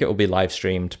 And I think it will be live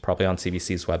streamed probably on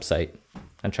CBC's website,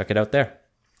 and check it out there.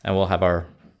 And we'll have our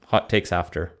hot takes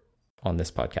after on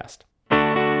this podcast.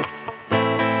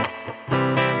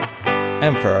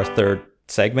 And for our third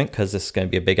segment, because this is going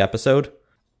to be a big episode,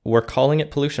 we're calling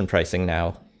it pollution pricing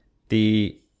now.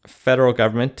 The federal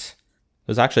government, it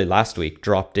was actually last week,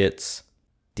 dropped its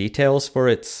details for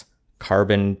its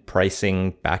carbon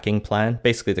pricing backing plan,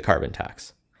 basically the carbon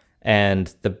tax.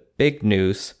 And the big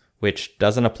news, which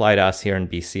doesn't apply to us here in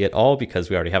BC at all because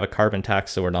we already have a carbon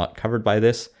tax, so we're not covered by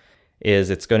this, is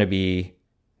it's going to be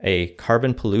a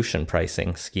carbon pollution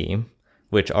pricing scheme,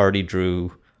 which already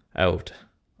drew out,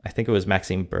 I think it was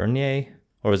Maxime Bernier,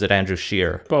 or was it Andrew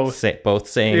Scheer? Both. Both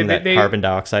saying that carbon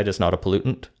dioxide is not a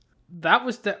pollutant.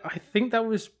 I think that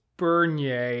was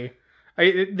Bernier.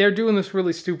 They're doing this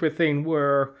really stupid thing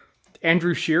where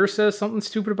Andrew Scheer says something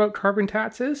stupid about carbon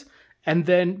taxes, and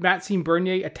then Maxime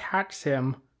Bernier attacks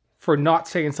him for not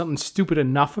saying something stupid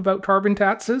enough about carbon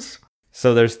taxes.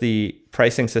 So there's the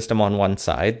pricing system on one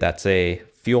side. That's a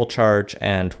fuel charge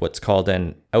and what's called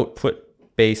an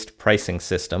output-based pricing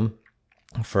system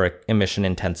for an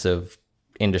emission-intensive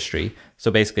industry. So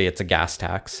basically it's a gas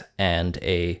tax and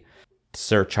a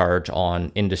surcharge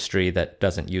on industry that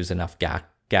doesn't use enough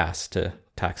gas to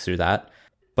tax through that.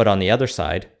 But on the other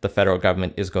side, the federal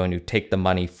government is going to take the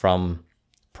money from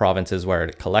provinces where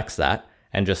it collects that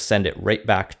and just send it right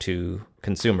back to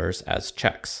consumers as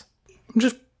checks.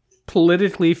 Just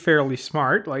politically fairly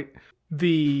smart. Like,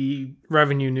 the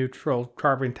revenue neutral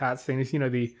carbon tax thing is,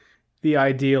 the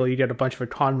ideal, you get a bunch of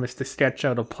economists to sketch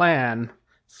out a plan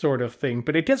sort of thing.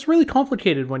 But it gets really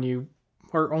complicated when you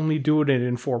are only doing it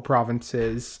in 4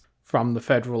 provinces from the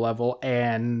federal level,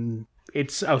 and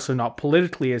it's also not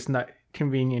politically as not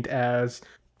convenient as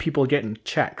people getting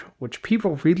checked, which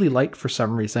people really like for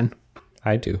some reason.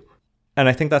 I do. And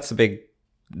I think that's the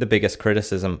biggest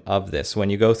criticism of this. When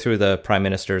you go through the Prime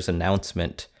Minister's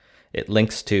announcement, it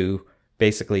links to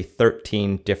basically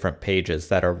 13 different pages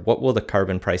that are what will the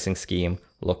carbon pricing scheme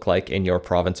look like in your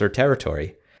province or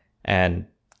territory. And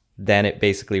then it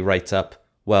basically writes up,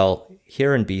 well,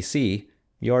 here in BC,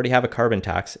 you already have a carbon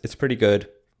tax. It's pretty good.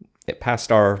 It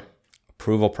passed our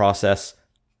approval process.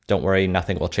 Don't worry,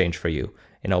 nothing will change for you.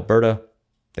 In Alberta,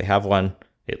 they have one.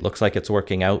 It looks like it's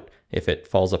working out. If it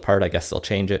falls apart, I guess they'll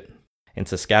change it. In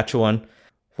Saskatchewan,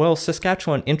 well,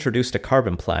 Saskatchewan introduced a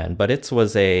carbon plan, but it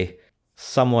was a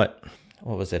somewhat,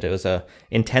 what was it? It was a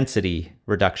intensity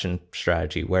reduction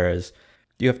strategy, whereas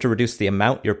you have to reduce the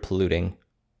amount you're polluting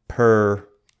per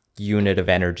unit of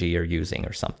energy you're using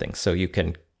or something. So you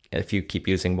can, if you keep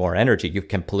using more energy, you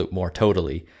can pollute more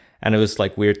totally. And it was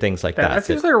like weird things like that. That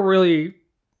seems like a really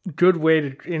good way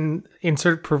to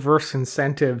insert perverse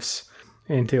incentives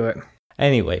into it.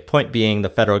 Anyway, point being, the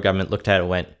federal government looked at it and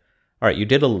went, all right, you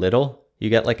did a little, you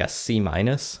get like a C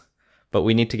minus, but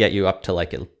we need to get you up to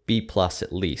like a B plus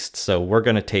at least. So we're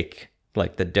going to take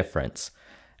like the difference.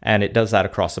 And it does that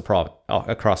across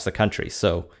the country.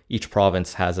 So each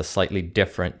province has a slightly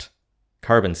different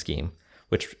carbon scheme,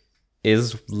 which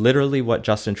is literally what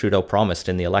Justin Trudeau promised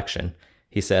in the election.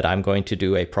 He said, I'm going to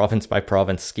do a province by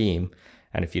province scheme.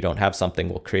 And if you don't have something,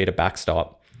 we'll create a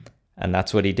backstop. And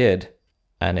that's what he did.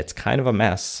 And it's kind of a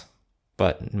mess,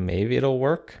 but maybe it'll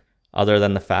work. Other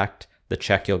than the fact the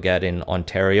check you'll get in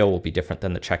Ontario will be different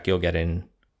than the check you'll get in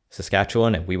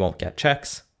Saskatchewan, and we won't get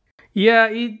checks. Yeah,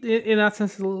 in that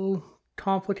sense, it's a little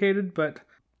complicated, but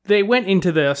they went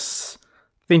into this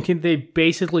thinking they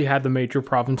basically had the major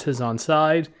provinces on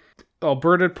side.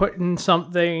 Alberta put in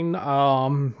something.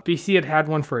 BC had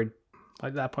one for,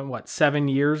 at that point, 7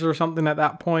 years or something at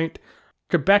that point.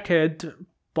 Quebec had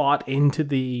bought into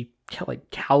the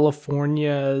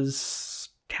California's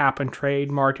cap and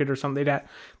trade market or something. They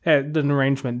had an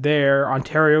arrangement there.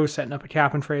 Ontario was setting up a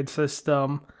cap and trade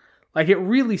system. Like, it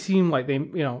really seemed like they,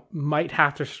 might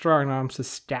have to strong arm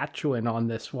Saskatchewan on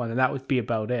this one, and that would be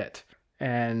about it.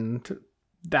 And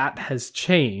that has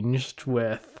changed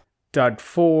with Doug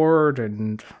Ford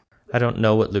and... I don't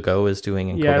know what Legault is doing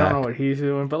in Quebec. Yeah, I don't know what he's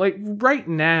doing. But, right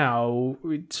now,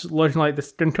 it's looking like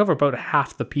this can cover about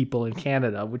half the people in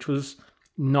Canada, which was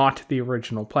not the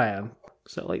original plan.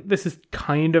 So, this is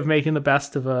kind of making the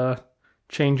best of a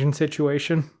changing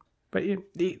situation. But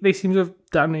they seem to have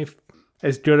done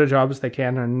as good a job as they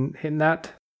can in hitting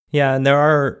that. Yeah, and there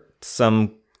are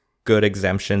some good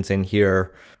exemptions in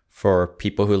here for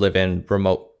people who live in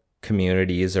remote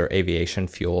communities or aviation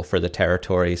fuel for the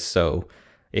territories. So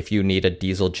if you need a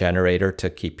diesel generator to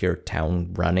keep your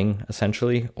town running,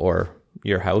 essentially, or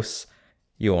your house,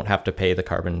 you won't have to pay the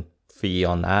carbon fee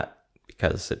on that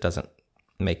because it doesn't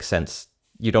make sense.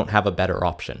 You don't have a better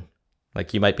option.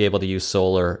 You might be able to use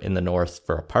solar in the north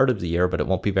for a part of the year, but it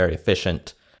won't be very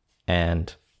efficient.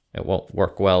 And it won't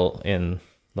work well in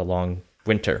the long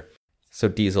winter. So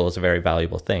diesel is a very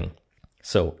valuable thing.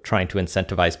 So trying to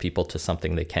incentivize people to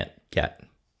something they can't get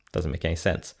doesn't make any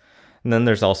sense. And then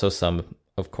there's also some,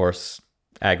 of course,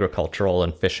 agricultural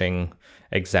and fishing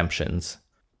exemptions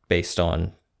based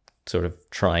on sort of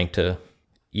trying to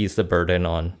ease the burden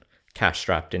on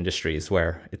cash-strapped industries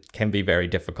where it can be very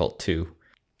difficult to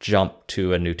jump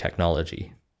to a new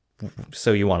technology.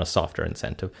 So you want a softer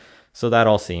incentive. So that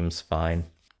all seems fine.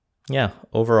 Yeah,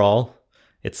 overall,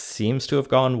 it seems to have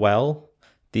gone well.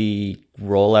 The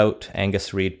rollout,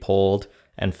 Angus Reid polled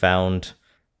and found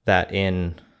that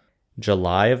in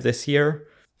July of this year,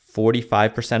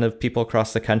 45% of people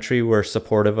across the country were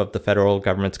supportive of the federal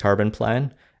government's carbon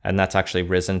plan, and that's actually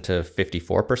risen to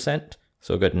 54%,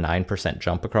 so a good 9%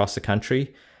 jump across the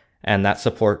country. And that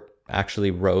support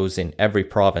actually rose in every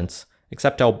province,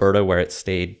 except Alberta, where it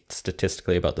stayed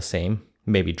statistically about the same.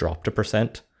 Maybe dropped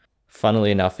 1%. Funnily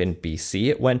enough, in BC,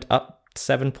 it went up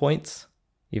 7 points,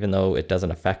 even though it doesn't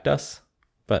affect us.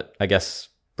 But I guess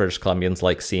British Columbians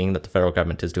like seeing that the federal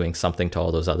government is doing something to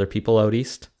all those other people out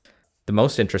east. The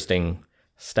most interesting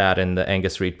stat in the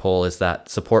Angus Reid poll is that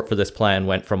support for this plan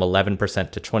went from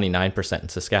 11% to 29% in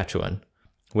Saskatchewan,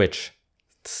 which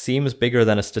seems bigger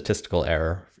than a statistical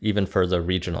error, even for the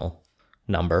regional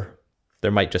number. There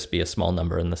might just be a small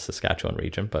number in the Saskatchewan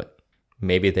region, but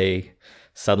maybe they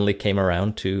suddenly came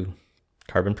around to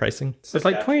carbon pricing. So it's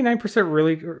 29%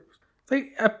 really,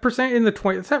 a percent in the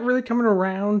 20. Is that really coming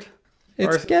around?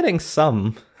 It's getting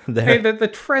some there. Hey, the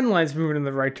trend line's moving in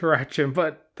the right direction,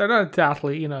 but they're not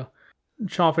exactly,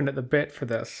 chomping at the bit for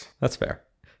this. That's fair.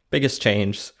 Biggest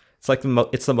change. It's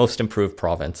it's the most improved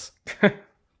province.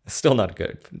 Still not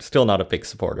good. Still not a big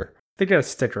supporter. They get a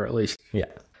sticker at least. Yeah.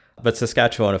 But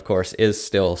Saskatchewan, of course, is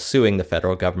still suing the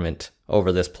federal government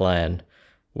over this plan,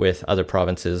 with other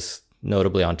provinces,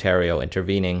 notably Ontario,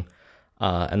 intervening.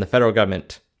 And the federal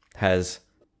government has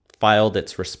filed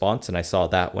its response, and I saw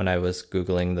that when I was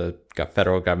Googling the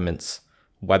federal government's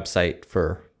website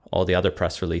for all the other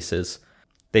press releases.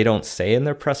 They don't say in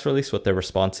their press release what their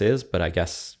response is, but I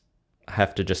guess I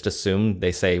have to just assume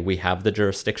they say, we have the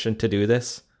jurisdiction to do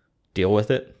this, deal with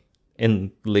it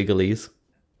in legalese.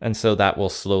 And so that will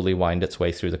slowly wind its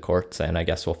way through the courts, and I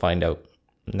guess we'll find out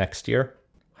next year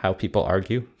how people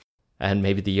argue, and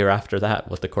maybe the year after that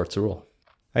what the courts rule.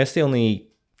 I guess the only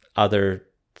other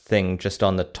thing just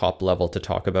on the top level to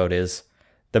talk about is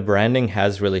the branding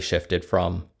has really shifted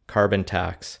from carbon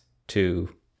tax to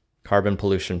carbon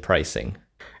pollution pricing.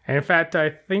 And in fact, I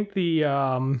think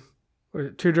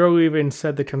Trudeau even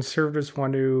said the Conservatives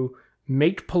want to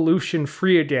make pollution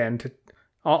free again, to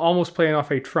almost playing off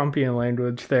a Trumpian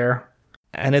language there.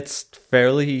 And it's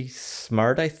fairly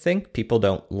smart, I think. People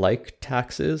don't like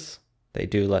taxes.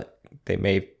 They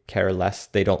may care less.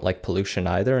 They don't like pollution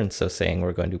either. And so saying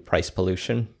we're going to price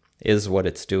pollution is what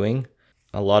it's doing.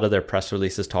 A lot of their press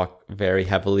releases talk very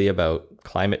heavily about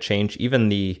climate change. Even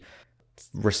the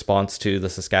response to the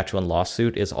Saskatchewan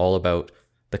lawsuit is all about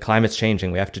the climate's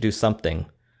changing. We have to do something,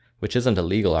 which isn't a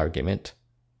legal argument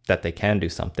that they can do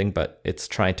something, but it's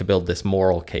trying to build this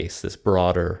moral case, this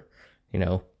broader,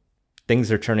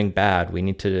 things are turning bad. We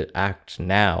need to act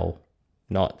now,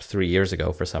 not 3 years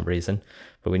ago for some reason,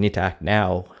 but we need to act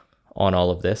now on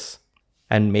all of this.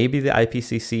 And maybe the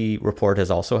IPCC report has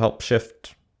also helped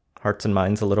shift hearts and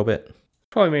minds a little bit.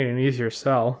 Probably made an easier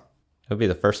sell. It would be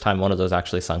the first time one of those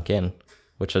actually sunk in,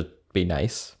 which would be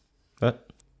nice.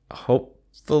 But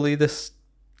hopefully this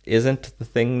isn't the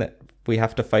thing that we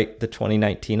have to fight the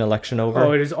 2019 election over.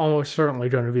 Oh, it is almost certainly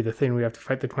going to be the thing we have to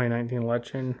fight the 2019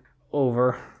 election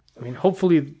over. I mean,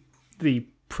 hopefully the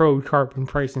pro-carbon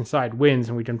pricing side wins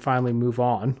and we can finally move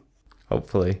on.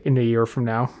 Hopefully. In a year from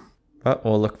now. But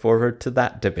we'll look forward to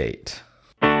that debate.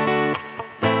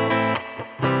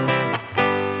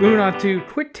 Moving on to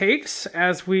quick takes,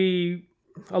 as we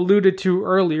alluded to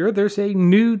earlier, there's a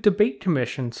new debate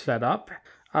commission set up.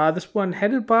 This one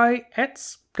headed by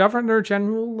ex-Governor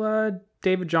General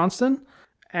David Johnston.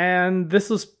 And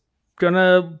this is going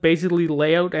to basically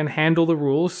lay out and handle the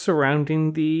rules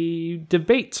surrounding the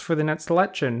debates for the next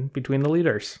election between the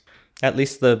leaders. At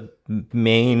least the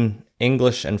main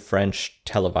English and French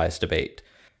televised debate.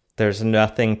 There's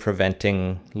nothing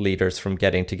preventing leaders from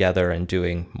getting together and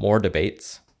doing more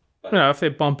debates. If they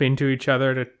bump into each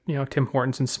other to, Tim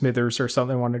Hortons and Smithers or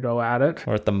something want to go at it.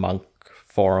 Or at the Monk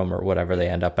Forum or whatever they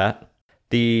end up at.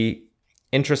 The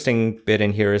interesting bit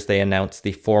in here is they announce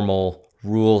the formal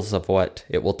rules of what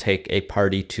it will take a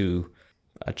party to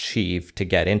achieve to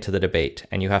get into the debate.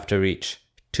 And you have to reach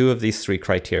 2 of these 3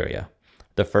 criteria.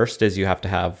 The first is you have to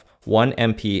have 1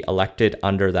 MP elected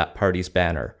under that party's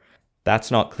banner.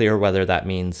 That's not clear whether that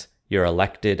means you're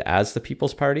elected as the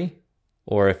People's Party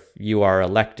or if you are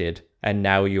elected and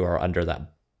now you are under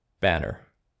that banner.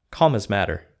 Commas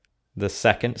matter. The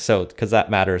second, because that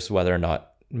matters whether or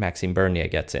not Maxime Bernier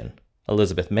gets in.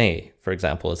 Elizabeth May, for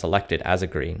example, is elected as a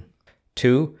Green.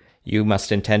 2, you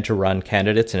must intend to run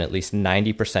candidates in at least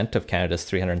 90% of Canada's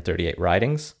 338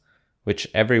 ridings, which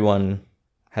everyone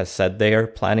has said they are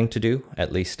planning to do,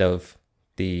 at least of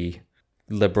the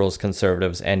Liberals,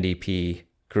 Conservatives, NDP,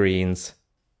 Greens,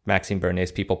 Maxime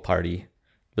Bernier's People Party.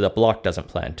 But the Bloc doesn't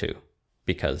plan to,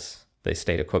 because they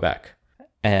stay to Quebec.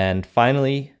 And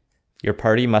finally, your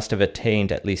party must have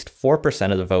attained at least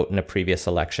 4% of the vote in a previous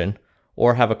election,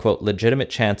 or have a, quote, legitimate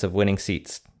chance of winning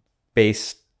seats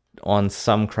based on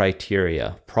some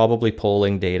criteria, probably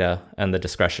polling data and the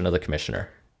discretion of the commissioner.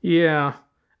 Yeah.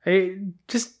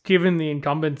 Just given the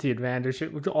incumbency advantage,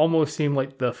 it would almost seem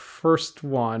like the first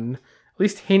one at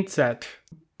least hints at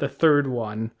the third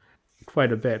one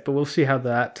quite a bit, but we'll see how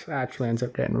that actually ends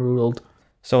up getting ruled.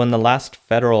 So in the last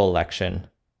federal election,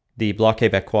 the Bloc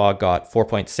Québécois got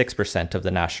 4.6% of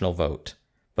the national vote,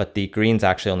 but the Greens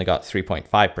actually only got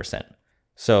 3.5%.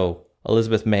 So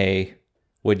Elizabeth May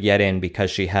would get in because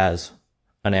she has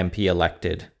an MP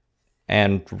elected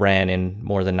and ran in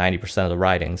more than 90% of the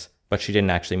ridings, but she didn't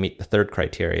actually meet the third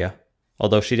criteria,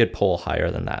 although she did poll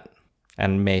higher than that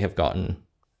and may have gotten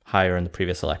higher in the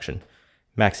previous election.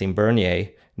 Maxime Bernier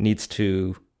needs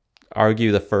to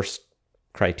argue the first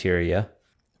criteria,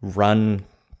 run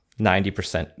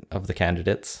 90% of the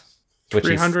candidates. Which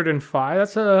 305,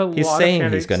 that's a lot. He's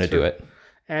saying he's going to do it.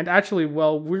 And actually,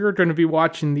 we're going to be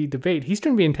watching the debate. He's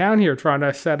going to be in town here trying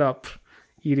to set up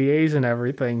EDAs and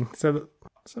everything. So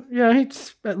yeah,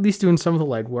 he's at least doing some of the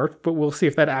legwork, but we'll see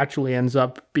if that actually ends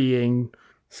up being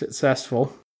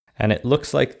successful. And it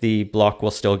looks like the Bloc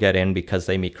will still get in because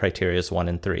they meet criteria 1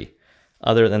 and 3.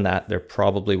 Other than that, there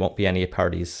probably won't be any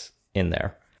parties in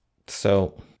there.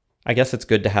 So I guess it's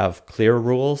good to have clear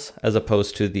rules as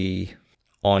opposed to the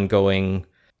ongoing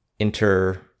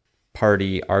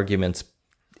inter-party arguments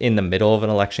in the middle of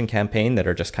an election campaign that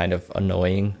are just kind of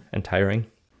annoying and tiring.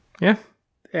 Yeah.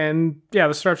 And yeah,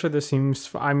 the structure of this seems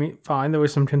fine. There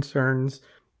was some concerns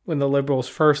when the Liberals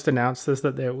first announced this,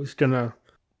 that it was going to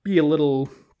be a little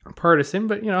partisan,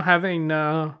 but, having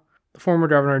the former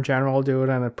Governor General do it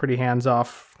in a pretty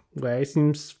hands-off way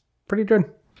seems pretty good.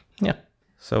 Yeah.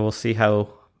 So we'll see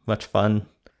how much fun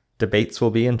debates will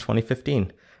be in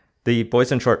 2015. The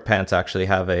Boys in Short Pants actually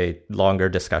have a longer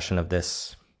discussion of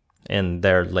this in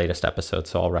their latest episode,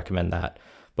 so I'll recommend that.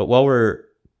 But while we're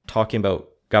talking about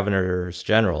governors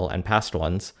general and past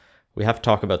ones, we have to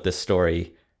talk about this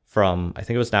story from, I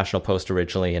think it was National Post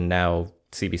originally, and now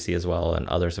CBC as well, and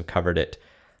others have covered it,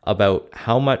 about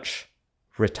how much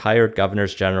retired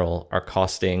governors general are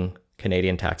costing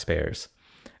Canadian taxpayers.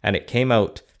 And it came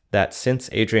out that since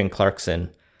Adrienne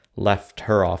Clarkson left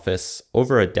her office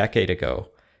over a decade ago,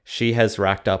 she has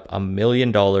racked up $1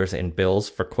 million in bills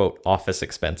for, quote, office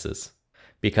expenses.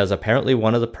 Because apparently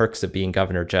one of the perks of being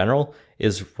Governor General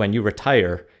is when you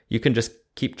retire, you can just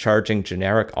keep charging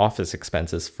generic office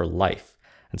expenses for life.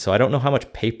 And so I don't know how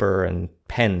much paper and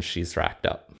pens she's racked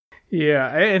up.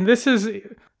 Yeah, and this is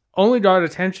only got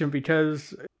attention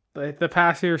because the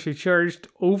past year she charged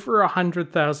over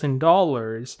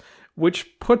 $100,000,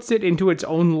 which puts it into its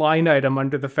own line item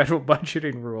under the federal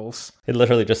budgeting rules. It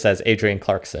literally just says Adrienne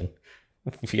Clarkson.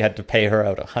 If you had to pay her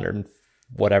out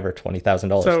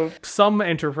 $20,000. So some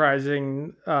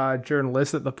enterprising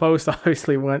journalist at the Post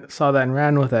obviously saw that and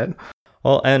ran with it.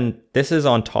 Well, and this is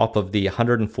on top of the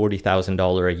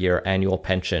 $140,000 a year annual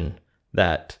pension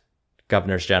that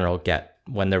governors general get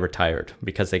when they're retired,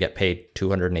 because they get paid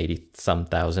 $280-some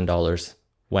thousand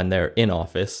when they're in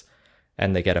office,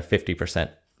 and they get a 50%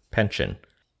 pension.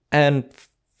 And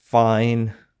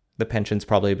fine, the pension's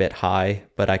probably a bit high,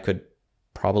 but I could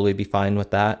probably be fine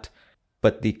with that.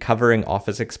 But the covering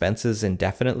office expenses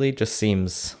indefinitely just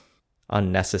seems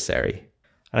unnecessary.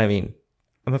 And I mean,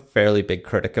 I'm a fairly big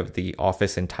critic of the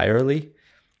office entirely.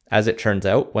 As it turns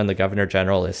out, when the Governor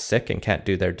General is sick and can't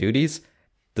do their duties,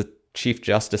 the Chief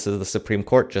Justice of the Supreme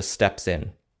Court just steps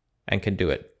in and can do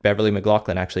it. Beverly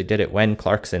McLaughlin actually did it when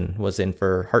Clarkson was in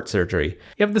for heart surgery.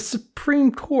 You have the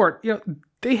Supreme Court,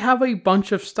 they have a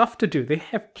bunch of stuff to do. They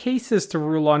have cases to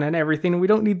rule on and everything. We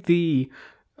don't need the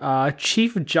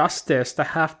Chief Justice to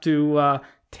have to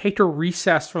take a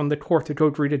recess from the court to go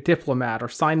greet a diplomat or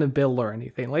sign a bill or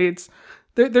anything.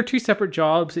 They're two separate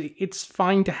jobs. It's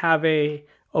fine to have in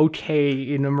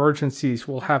emergencies,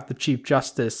 we'll have the Chief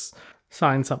Justice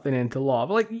sign something into law.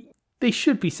 But they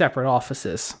should be separate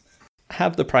offices.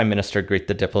 Have the Prime Minister greet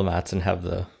the diplomats and have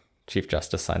the Chief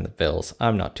Justice sign the bills.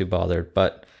 I'm not too bothered,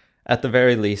 but at the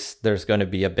very least, there's going to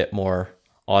be a bit more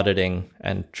auditing,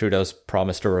 and Trudeau's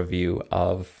promised a review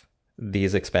of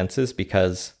these expenses,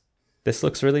 because this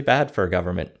looks really bad for a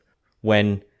government.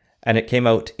 And it came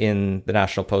out in the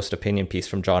National Post opinion piece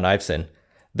from John Iveson,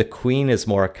 the Queen is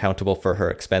more accountable for her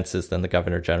expenses than the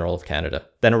Governor General of Canada,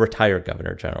 than a retired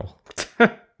Governor General.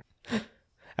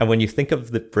 And when you think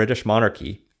of the British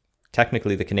monarchy,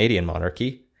 technically the Canadian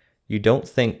monarchy, you don't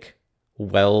think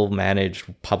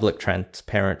well-managed, public,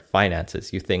 transparent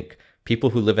finances. You think people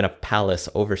who live in a palace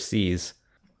overseas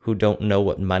who don't know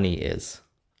what money is.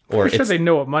 Or sure they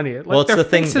know what money is. Well, it's the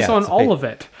thing. Their on all of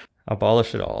it.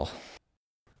 Abolish it all.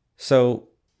 So,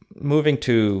 moving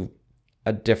to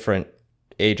a different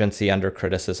agency under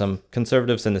criticism,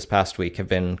 Conservatives in this past week have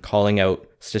been calling out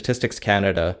Statistics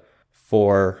Canada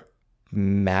for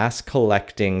mass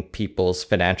collecting people's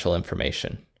financial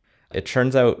information. It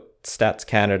turns out Stats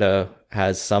Canada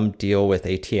has some deal with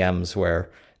ATMs where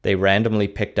they randomly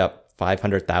picked up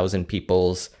 500,000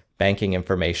 people's banking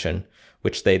information,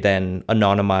 which they then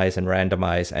anonymize and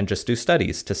randomize and just do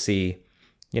studies to see,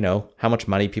 how much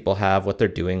money people have, what they're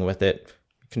doing with it.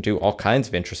 You can do all kinds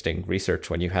of interesting research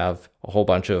when you have a whole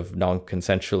bunch of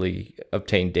non-consensually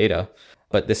obtained data.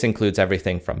 But this includes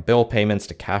everything from bill payments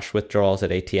to cash withdrawals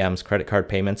at ATMs, credit card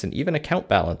payments, and even account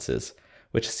balances,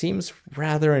 which seems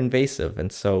rather invasive.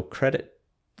 And so credit,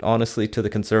 honestly, to the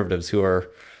Conservatives who are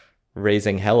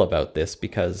raising hell about this,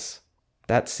 because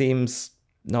that seems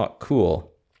not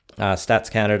cool. Stats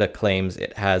Canada claims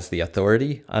it has the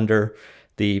authority under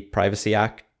the Privacy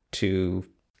Act to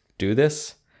do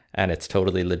this, and it's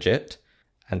totally legit.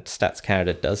 And Stats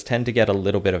Canada does tend to get a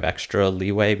little bit of extra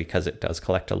leeway because it does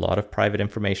collect a lot of private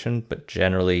information, but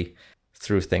generally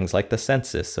through things like the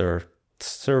census or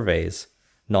surveys,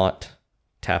 not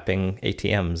tapping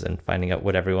ATMs and finding out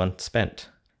what everyone spent.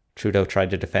 Trudeau tried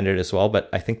to defend it as well, but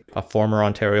I think a former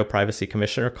Ontario Privacy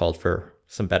Commissioner called for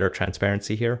some better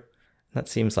transparency here. That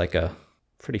seems like a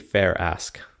pretty fair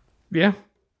ask. Yeah.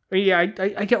 Yeah,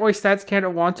 I get why Stats Canada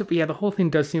wants it, but yeah, the whole thing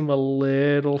does seem a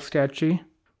little sketchy.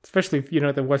 Especially if,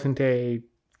 there wasn't a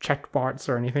checkbox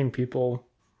or anything people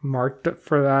marked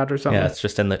for that or something. Yeah, it's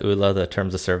just in the ULA, the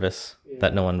terms of service.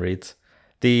 that no one reads.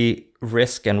 The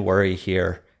risk and worry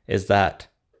here is that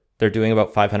they're doing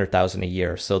about 500,000 a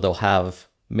year, so they'll have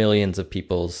millions of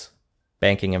people's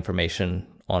banking information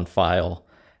on file.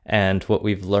 And what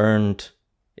we've learned,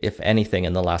 if anything,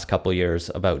 in the last couple of years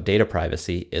about data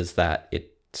privacy is that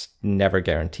it's never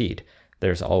guaranteed.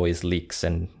 There's always leaks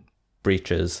and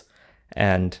breaches,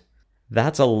 and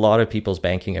that's a lot of people's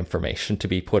banking information to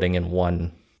be putting in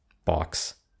one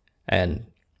box. And,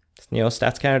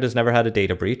 Stats Canada's never had a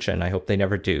data breach, and I hope they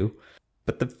never do.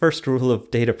 But the first rule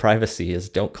of data privacy is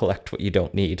don't collect what you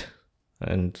don't need.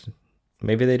 And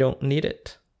maybe they don't need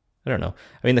it. I don't know.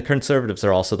 I mean, the Conservatives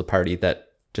are also the party that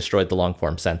destroyed the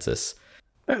long-form census.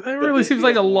 That really seems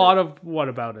like a lot of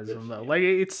whataboutism, though. Like,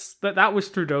 it's that was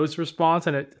Trudeau's response,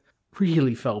 and it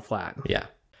really fell flat. Yeah.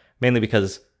 Mainly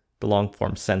because the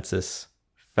long-form census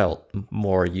felt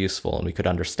more useful and we could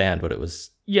understand what it was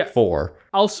for.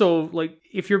 Also, like,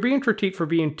 if you're being critiqued for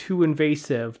being too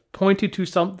invasive, pointed to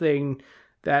something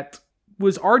that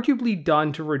was arguably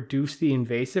done to reduce the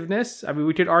invasiveness. I mean,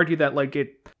 we could argue that, like,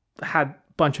 it had a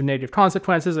bunch of negative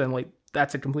consequences, and, like,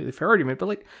 that's a completely fair argument. But,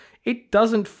 like, it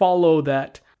doesn't follow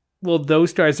that, well,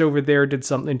 those guys over there did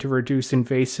something to reduce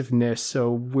invasiveness,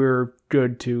 so we're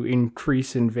good to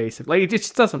increase invasive. Like, it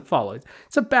just doesn't follow.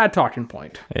 It's a bad talking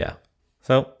point. Yeah.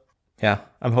 So, yeah,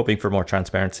 I'm hoping for more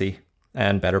transparency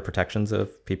and better protections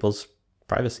of people's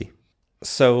privacy.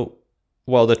 So,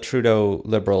 while the Trudeau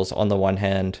Liberals, on the one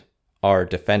hand, are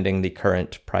defending the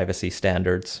current privacy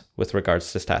standards with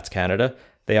regards to Stats Canada,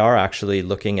 they are actually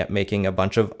looking at making a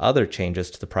bunch of other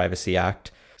changes to the Privacy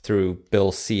Act through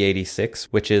Bill C-86,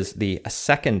 which is the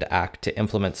second act to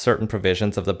implement certain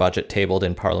provisions of the budget tabled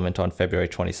in Parliament on February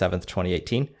 27th,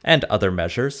 2018, and other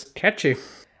measures. Catchy.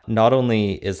 Not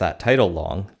only is that title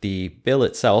long, the bill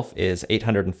itself is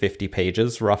 850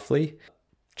 pages, roughly.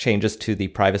 Changes to the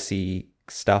privacy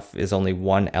stuff is only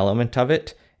one element of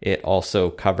it. It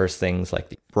also covers things like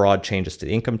the broad changes to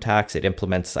the income tax. It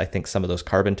implements, I think, some of those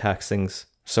carbon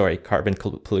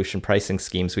pollution pricing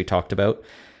schemes we talked about.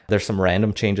 There's some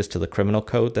random changes to the criminal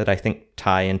code that I think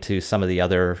tie into some of the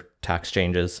other tax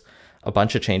changes. A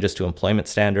bunch of changes to employment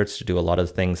standards to do a lot of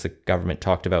the things the government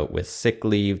talked about with sick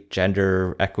leave,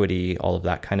 gender equity, all of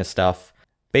that kind of stuff.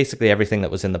 Basically everything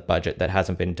that was in the budget that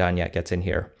hasn't been done yet gets in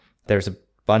here. There's a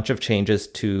bunch of changes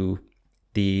to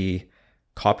the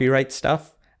copyright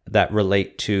stuff that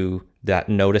relate to that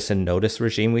notice and notice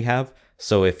regime we have.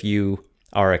 So if you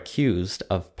are accused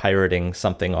of pirating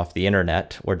something off the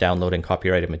internet or downloading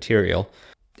copyrighted material,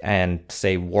 and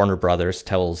say Warner Brothers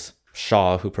tells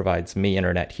Shaw, who provides me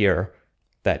internet here,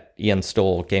 that Ian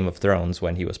stole Game of Thrones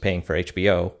when he was paying for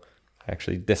HBO.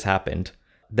 Actually, this happened.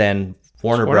 Then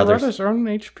Warner Brothers own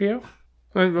HBO?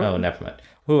 Oh, never mind.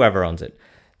 Whoever owns it.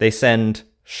 They send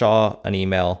Shaw an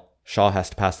email. Shaw has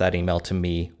to pass that email to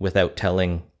me without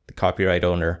telling the copyright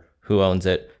owner who owns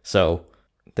it. So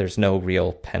there's no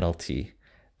real penalty.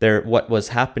 What was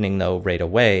happening, though, right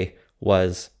away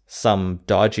was some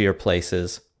dodgier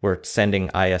places were sending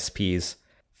ISPs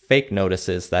fake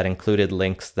notices that included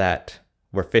links that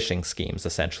were phishing schemes,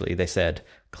 essentially. They said,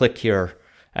 click here,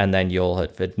 and then you'll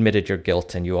have admitted your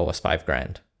guilt and you owe us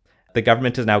 $5,000. The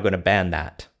government is now going to ban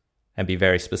that and be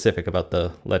very specific about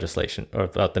the legislation or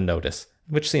about the notice,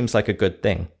 which seems like a good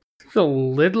thing. It's a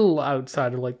little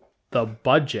outside of, like, the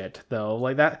budget, though.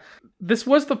 Like, that. This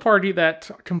was the party that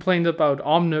complained about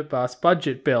omnibus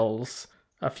budget bills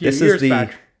a few years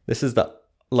back. This is the,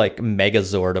 like,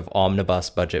 megazord of omnibus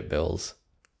budget bills.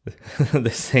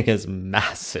 This thing is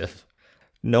massive.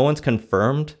 No one's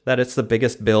confirmed that it's the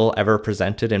biggest bill ever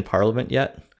presented in Parliament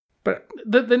yet. But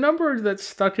the number that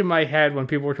stuck in my head when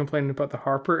people were complaining about the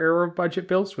Harper era of budget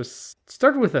bills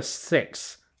started with a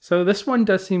 6. So this one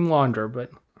does seem longer, but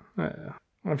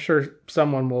I'm sure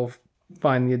someone will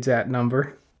find the exact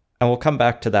number. And we'll come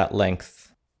back to that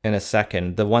length in a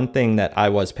second. The one thing that I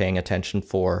was paying attention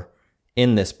for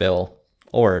in this bill,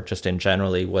 or just in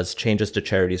generally, was changes to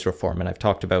charities reform. And I've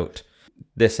talked about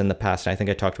this in the past. And I think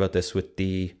I talked about this with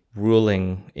the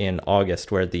ruling in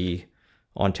August where the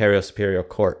Ontario Superior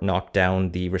Court knocked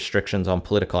down the restrictions on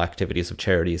political activities of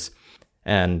charities.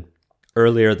 And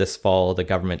earlier this fall, the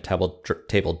government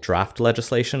tabled draft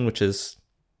legislation, which is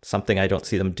something I don't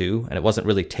see them do. And it wasn't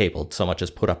really tabled so much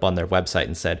as put up on their website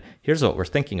and said, here's what we're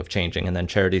thinking of changing. And then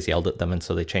charities yelled at them, and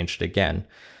so they changed it again.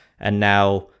 And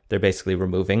now they're basically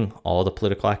removing all the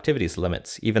political activities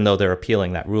limits, even though they're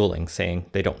appealing that ruling, saying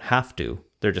they don't have to.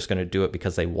 They're just going to do it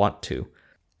because they want to.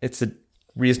 It's a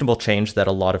reasonable change that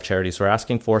a lot of charities were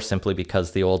asking for, simply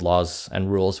because the old laws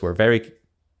and rules were very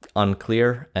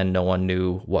unclear and no one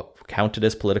knew what counted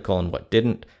as political and what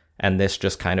didn't. And this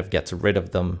just kind of gets rid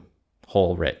of them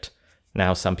whole writ.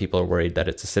 Now some people are worried that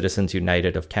it's a Citizens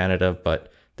United of Canada,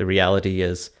 but the reality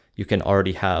is you can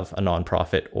already have a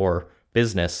nonprofit or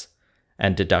business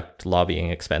and deduct lobbying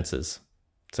expenses.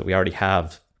 So we already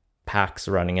have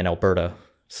PACs running in Alberta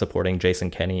supporting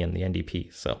Jason Kenney and the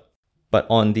NDP. But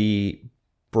on the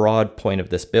broad point of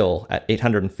this bill, at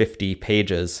 850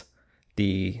 pages,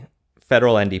 the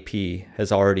federal NDP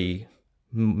has already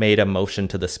made a motion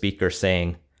to the speaker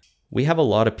saying, we have a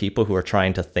lot of people who are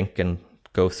trying to think and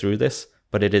go through this,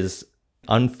 but it is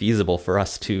unfeasible for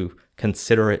us to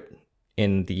consider it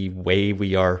in the way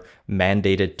we are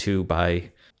mandated to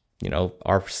by,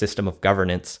 our system of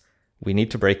governance. We need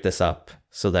to break this up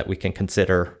so that we can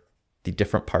consider the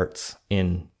different parts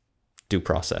in due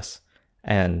process.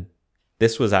 And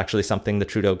this was actually something the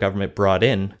Trudeau government brought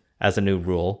in as a new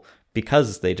rule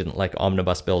because they didn't like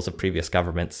omnibus bills of previous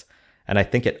governments. And I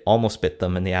think it almost bit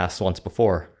them in the ass once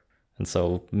before. And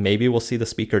so maybe we'll see the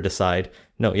speaker decide,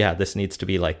 no, yeah, this needs to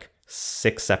be like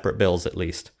 6 separate bills at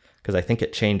least, because I think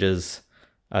it changes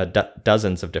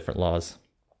dozens of different laws.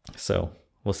 So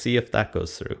we'll see if that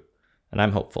goes through. And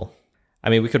I'm hopeful. I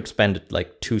mean, we could spend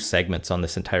like 2 segments on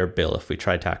this entire bill if we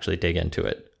tried to actually dig into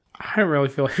it. I don't really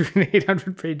feel like it's an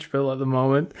 800-page bill at the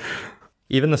moment.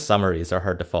 Even the summaries are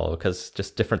hard to follow because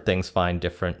just different things find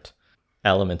different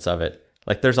elements of it.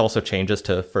 Like there's also changes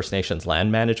to First Nations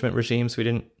land management regimes we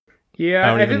didn't. Yeah, I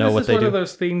don't even know what they do. This is one of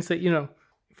those things that,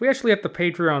 if we actually have the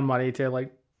Patreon money to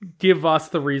like give us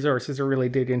the resources to really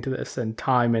dig into this and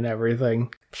time and everything.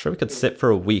 I'm sure we could sit for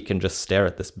a week and just stare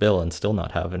at this bill and still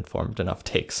not have informed enough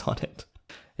takes on it.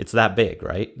 It's that big,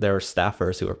 right? There are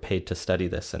staffers who are paid to study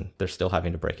this and they're still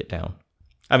having to break it down.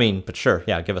 I mean, but sure,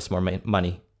 yeah, give us more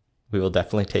money. We will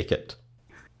definitely take it.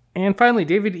 And finally,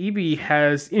 David Eby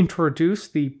has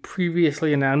introduced the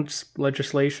previously announced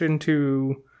legislation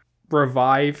to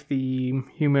revive the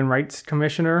Human Rights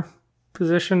Commissioner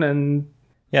position. And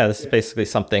yeah, this is basically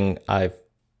something I've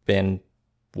been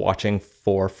watching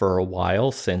for a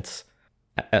while, since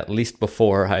at least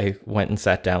before I went and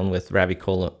sat down with Ravi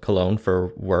Cologne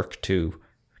for work to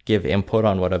give input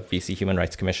on what a BC Human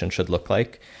Rights Commission should look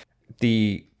like.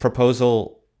 The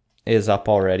proposal is up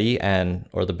already,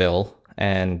 or the bill,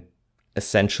 and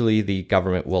essentially the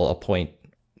government will appoint,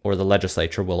 or the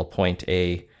legislature will appoint,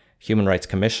 a Human Rights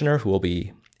Commissioner who will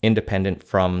be independent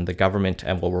from the government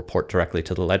and will report directly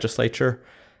to the legislature.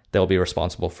 They'll be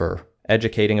responsible for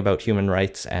educating about human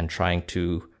rights and trying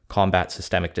to combat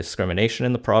systemic discrimination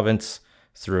in the province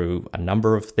through a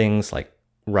number of things like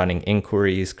running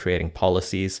inquiries, creating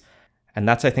policies. And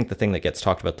that's, I think, the thing that gets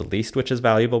talked about the least, which is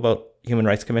valuable about human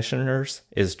rights commissioners,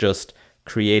 is just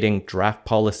creating draft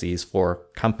policies for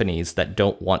companies that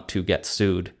don't want to get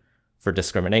sued for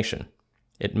discrimination.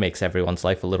 It makes everyone's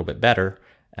life a little bit better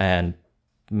and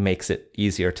makes it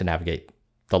easier to navigate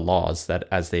the laws that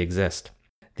as they exist.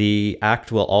 The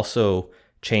act will also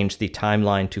change the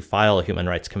timeline to file a human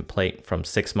rights complaint from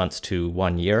 6 months to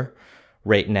 1 year.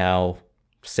 Right now,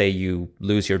 say you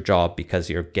lose your job because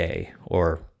you're gay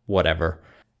or whatever,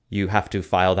 you have to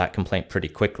file that complaint pretty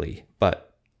quickly,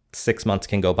 but 6 months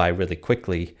can go by really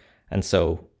quickly. And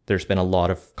so there's been a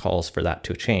lot of calls for that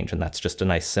to change. And that's just a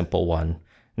nice, simple one.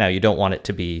 Now, you don't want it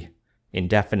to be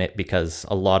indefinite because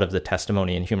a lot of the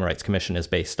testimony in Human Rights Commission is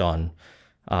based on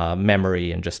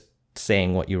memory and just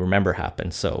saying what you remember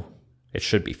happened. So it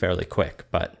should be fairly quick,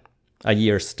 but a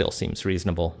year still seems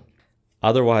reasonable.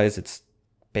 Otherwise, it's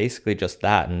basically just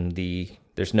that. And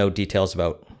there's no details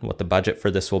about what the budget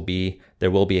for this will be.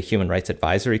 There will be a Human Rights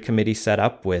Advisory Committee set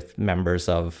up with members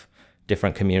of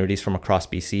different communities from across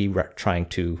BC trying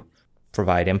to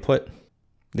provide input.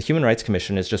 The Human Rights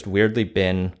Commission has just weirdly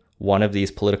been one of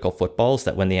these political footballs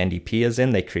that when the NDP is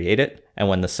in, they create it. And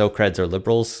when the SoCreds or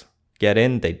Liberals get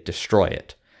in, they destroy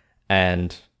it.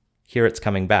 And here it's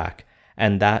coming back.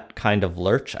 And that kind of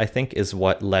lurch, I think, is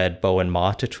what led Bowen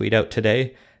Ma to tweet out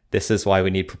today, "This is why we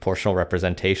need proportional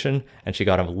representation." And she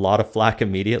got a lot of flack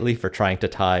immediately for trying to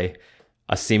tie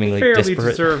a seemingly fairly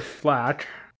disparate... deserved flack.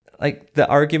 Like, the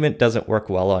argument doesn't work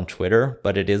well on Twitter,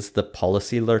 but it is the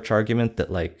policy lurch argument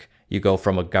that, like, you go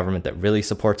from a government that really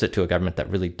supports it to a government that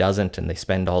really doesn't, and they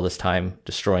spend all this time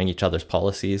destroying each other's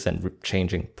policies and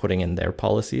putting in their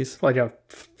policies. Like a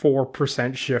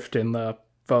 4% shift in the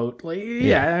vote. Like,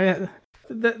 yeah.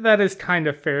 That is kind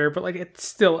of fair, but like it's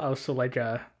still also like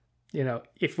a,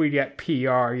 if we get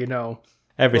PR,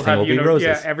 everything will be roses.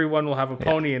 Yeah, everyone will have a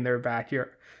pony in their back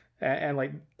here, and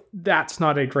like that's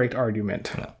not a great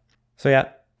argument. No. So yeah,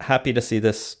 happy to see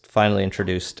this finally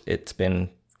introduced. It's been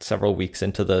several weeks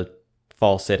into the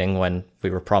fall sitting when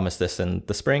we were promised this in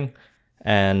the spring,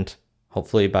 and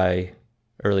hopefully by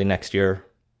early next year,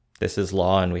 this is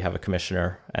law and we have a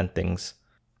commissioner and things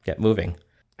get moving.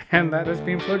 And that has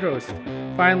been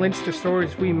Politicoast. Find links to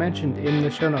stories we mentioned in the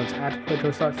show notes at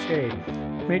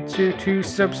politicoast.ca. Make sure to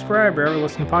subscribe wherever you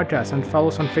listen to podcasts and follow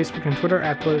us on Facebook and Twitter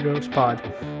at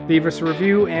politicoastpod. Leave us a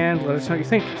review and let us know what you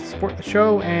think. Support the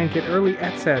show and get early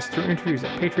access to interviews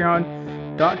at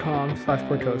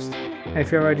patreon.com/politicoast. And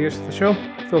if you have ideas for the show,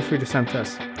 feel free to send to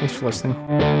us. Thanks for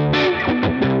listening.